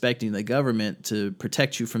government expecting the government to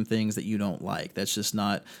protect you from things that you don't like. That's just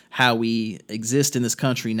not how we exist in this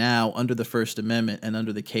country now under the First Amendment and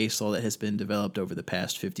under the case law that has been developed over the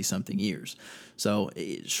past 50-something years. So,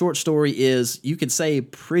 short story is, you can say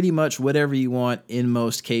pretty much whatever you want in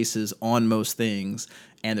most cases on most things,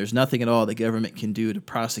 and there's nothing at all the government can do to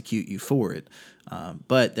prosecute you for it.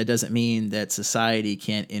 But that doesn't mean that society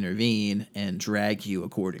can't intervene and drag you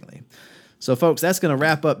accordingly. So, folks, that's going to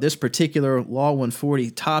wrap up this particular Law 140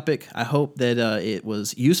 topic. I hope that it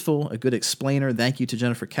was useful, a good explainer. Thank you to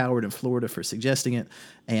Jennifer Coward in Florida for suggesting it.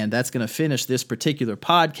 And that's going to finish this particular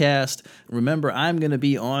podcast. Remember, I'm going to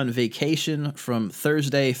be on vacation from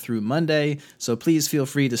Thursday through Monday, so please feel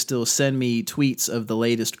free to still send me tweets of the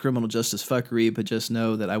latest criminal justice fuckery, but just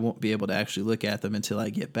know that I won't be able to actually look at them until I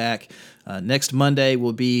get back. Next Monday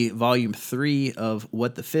will be Volume 3 of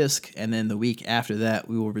What the Fisk, and then the week after that,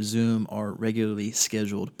 we will resume our regularly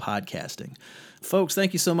scheduled podcasting. Folks,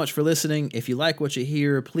 thank you so much for listening. If you like what you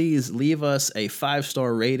hear, please leave us a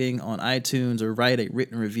 5-star rating on iTunes or write a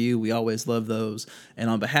written review. We always love those. And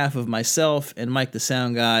on behalf of myself and Mike the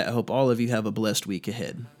Sound Guy, I hope all of you have a blessed week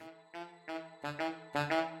ahead.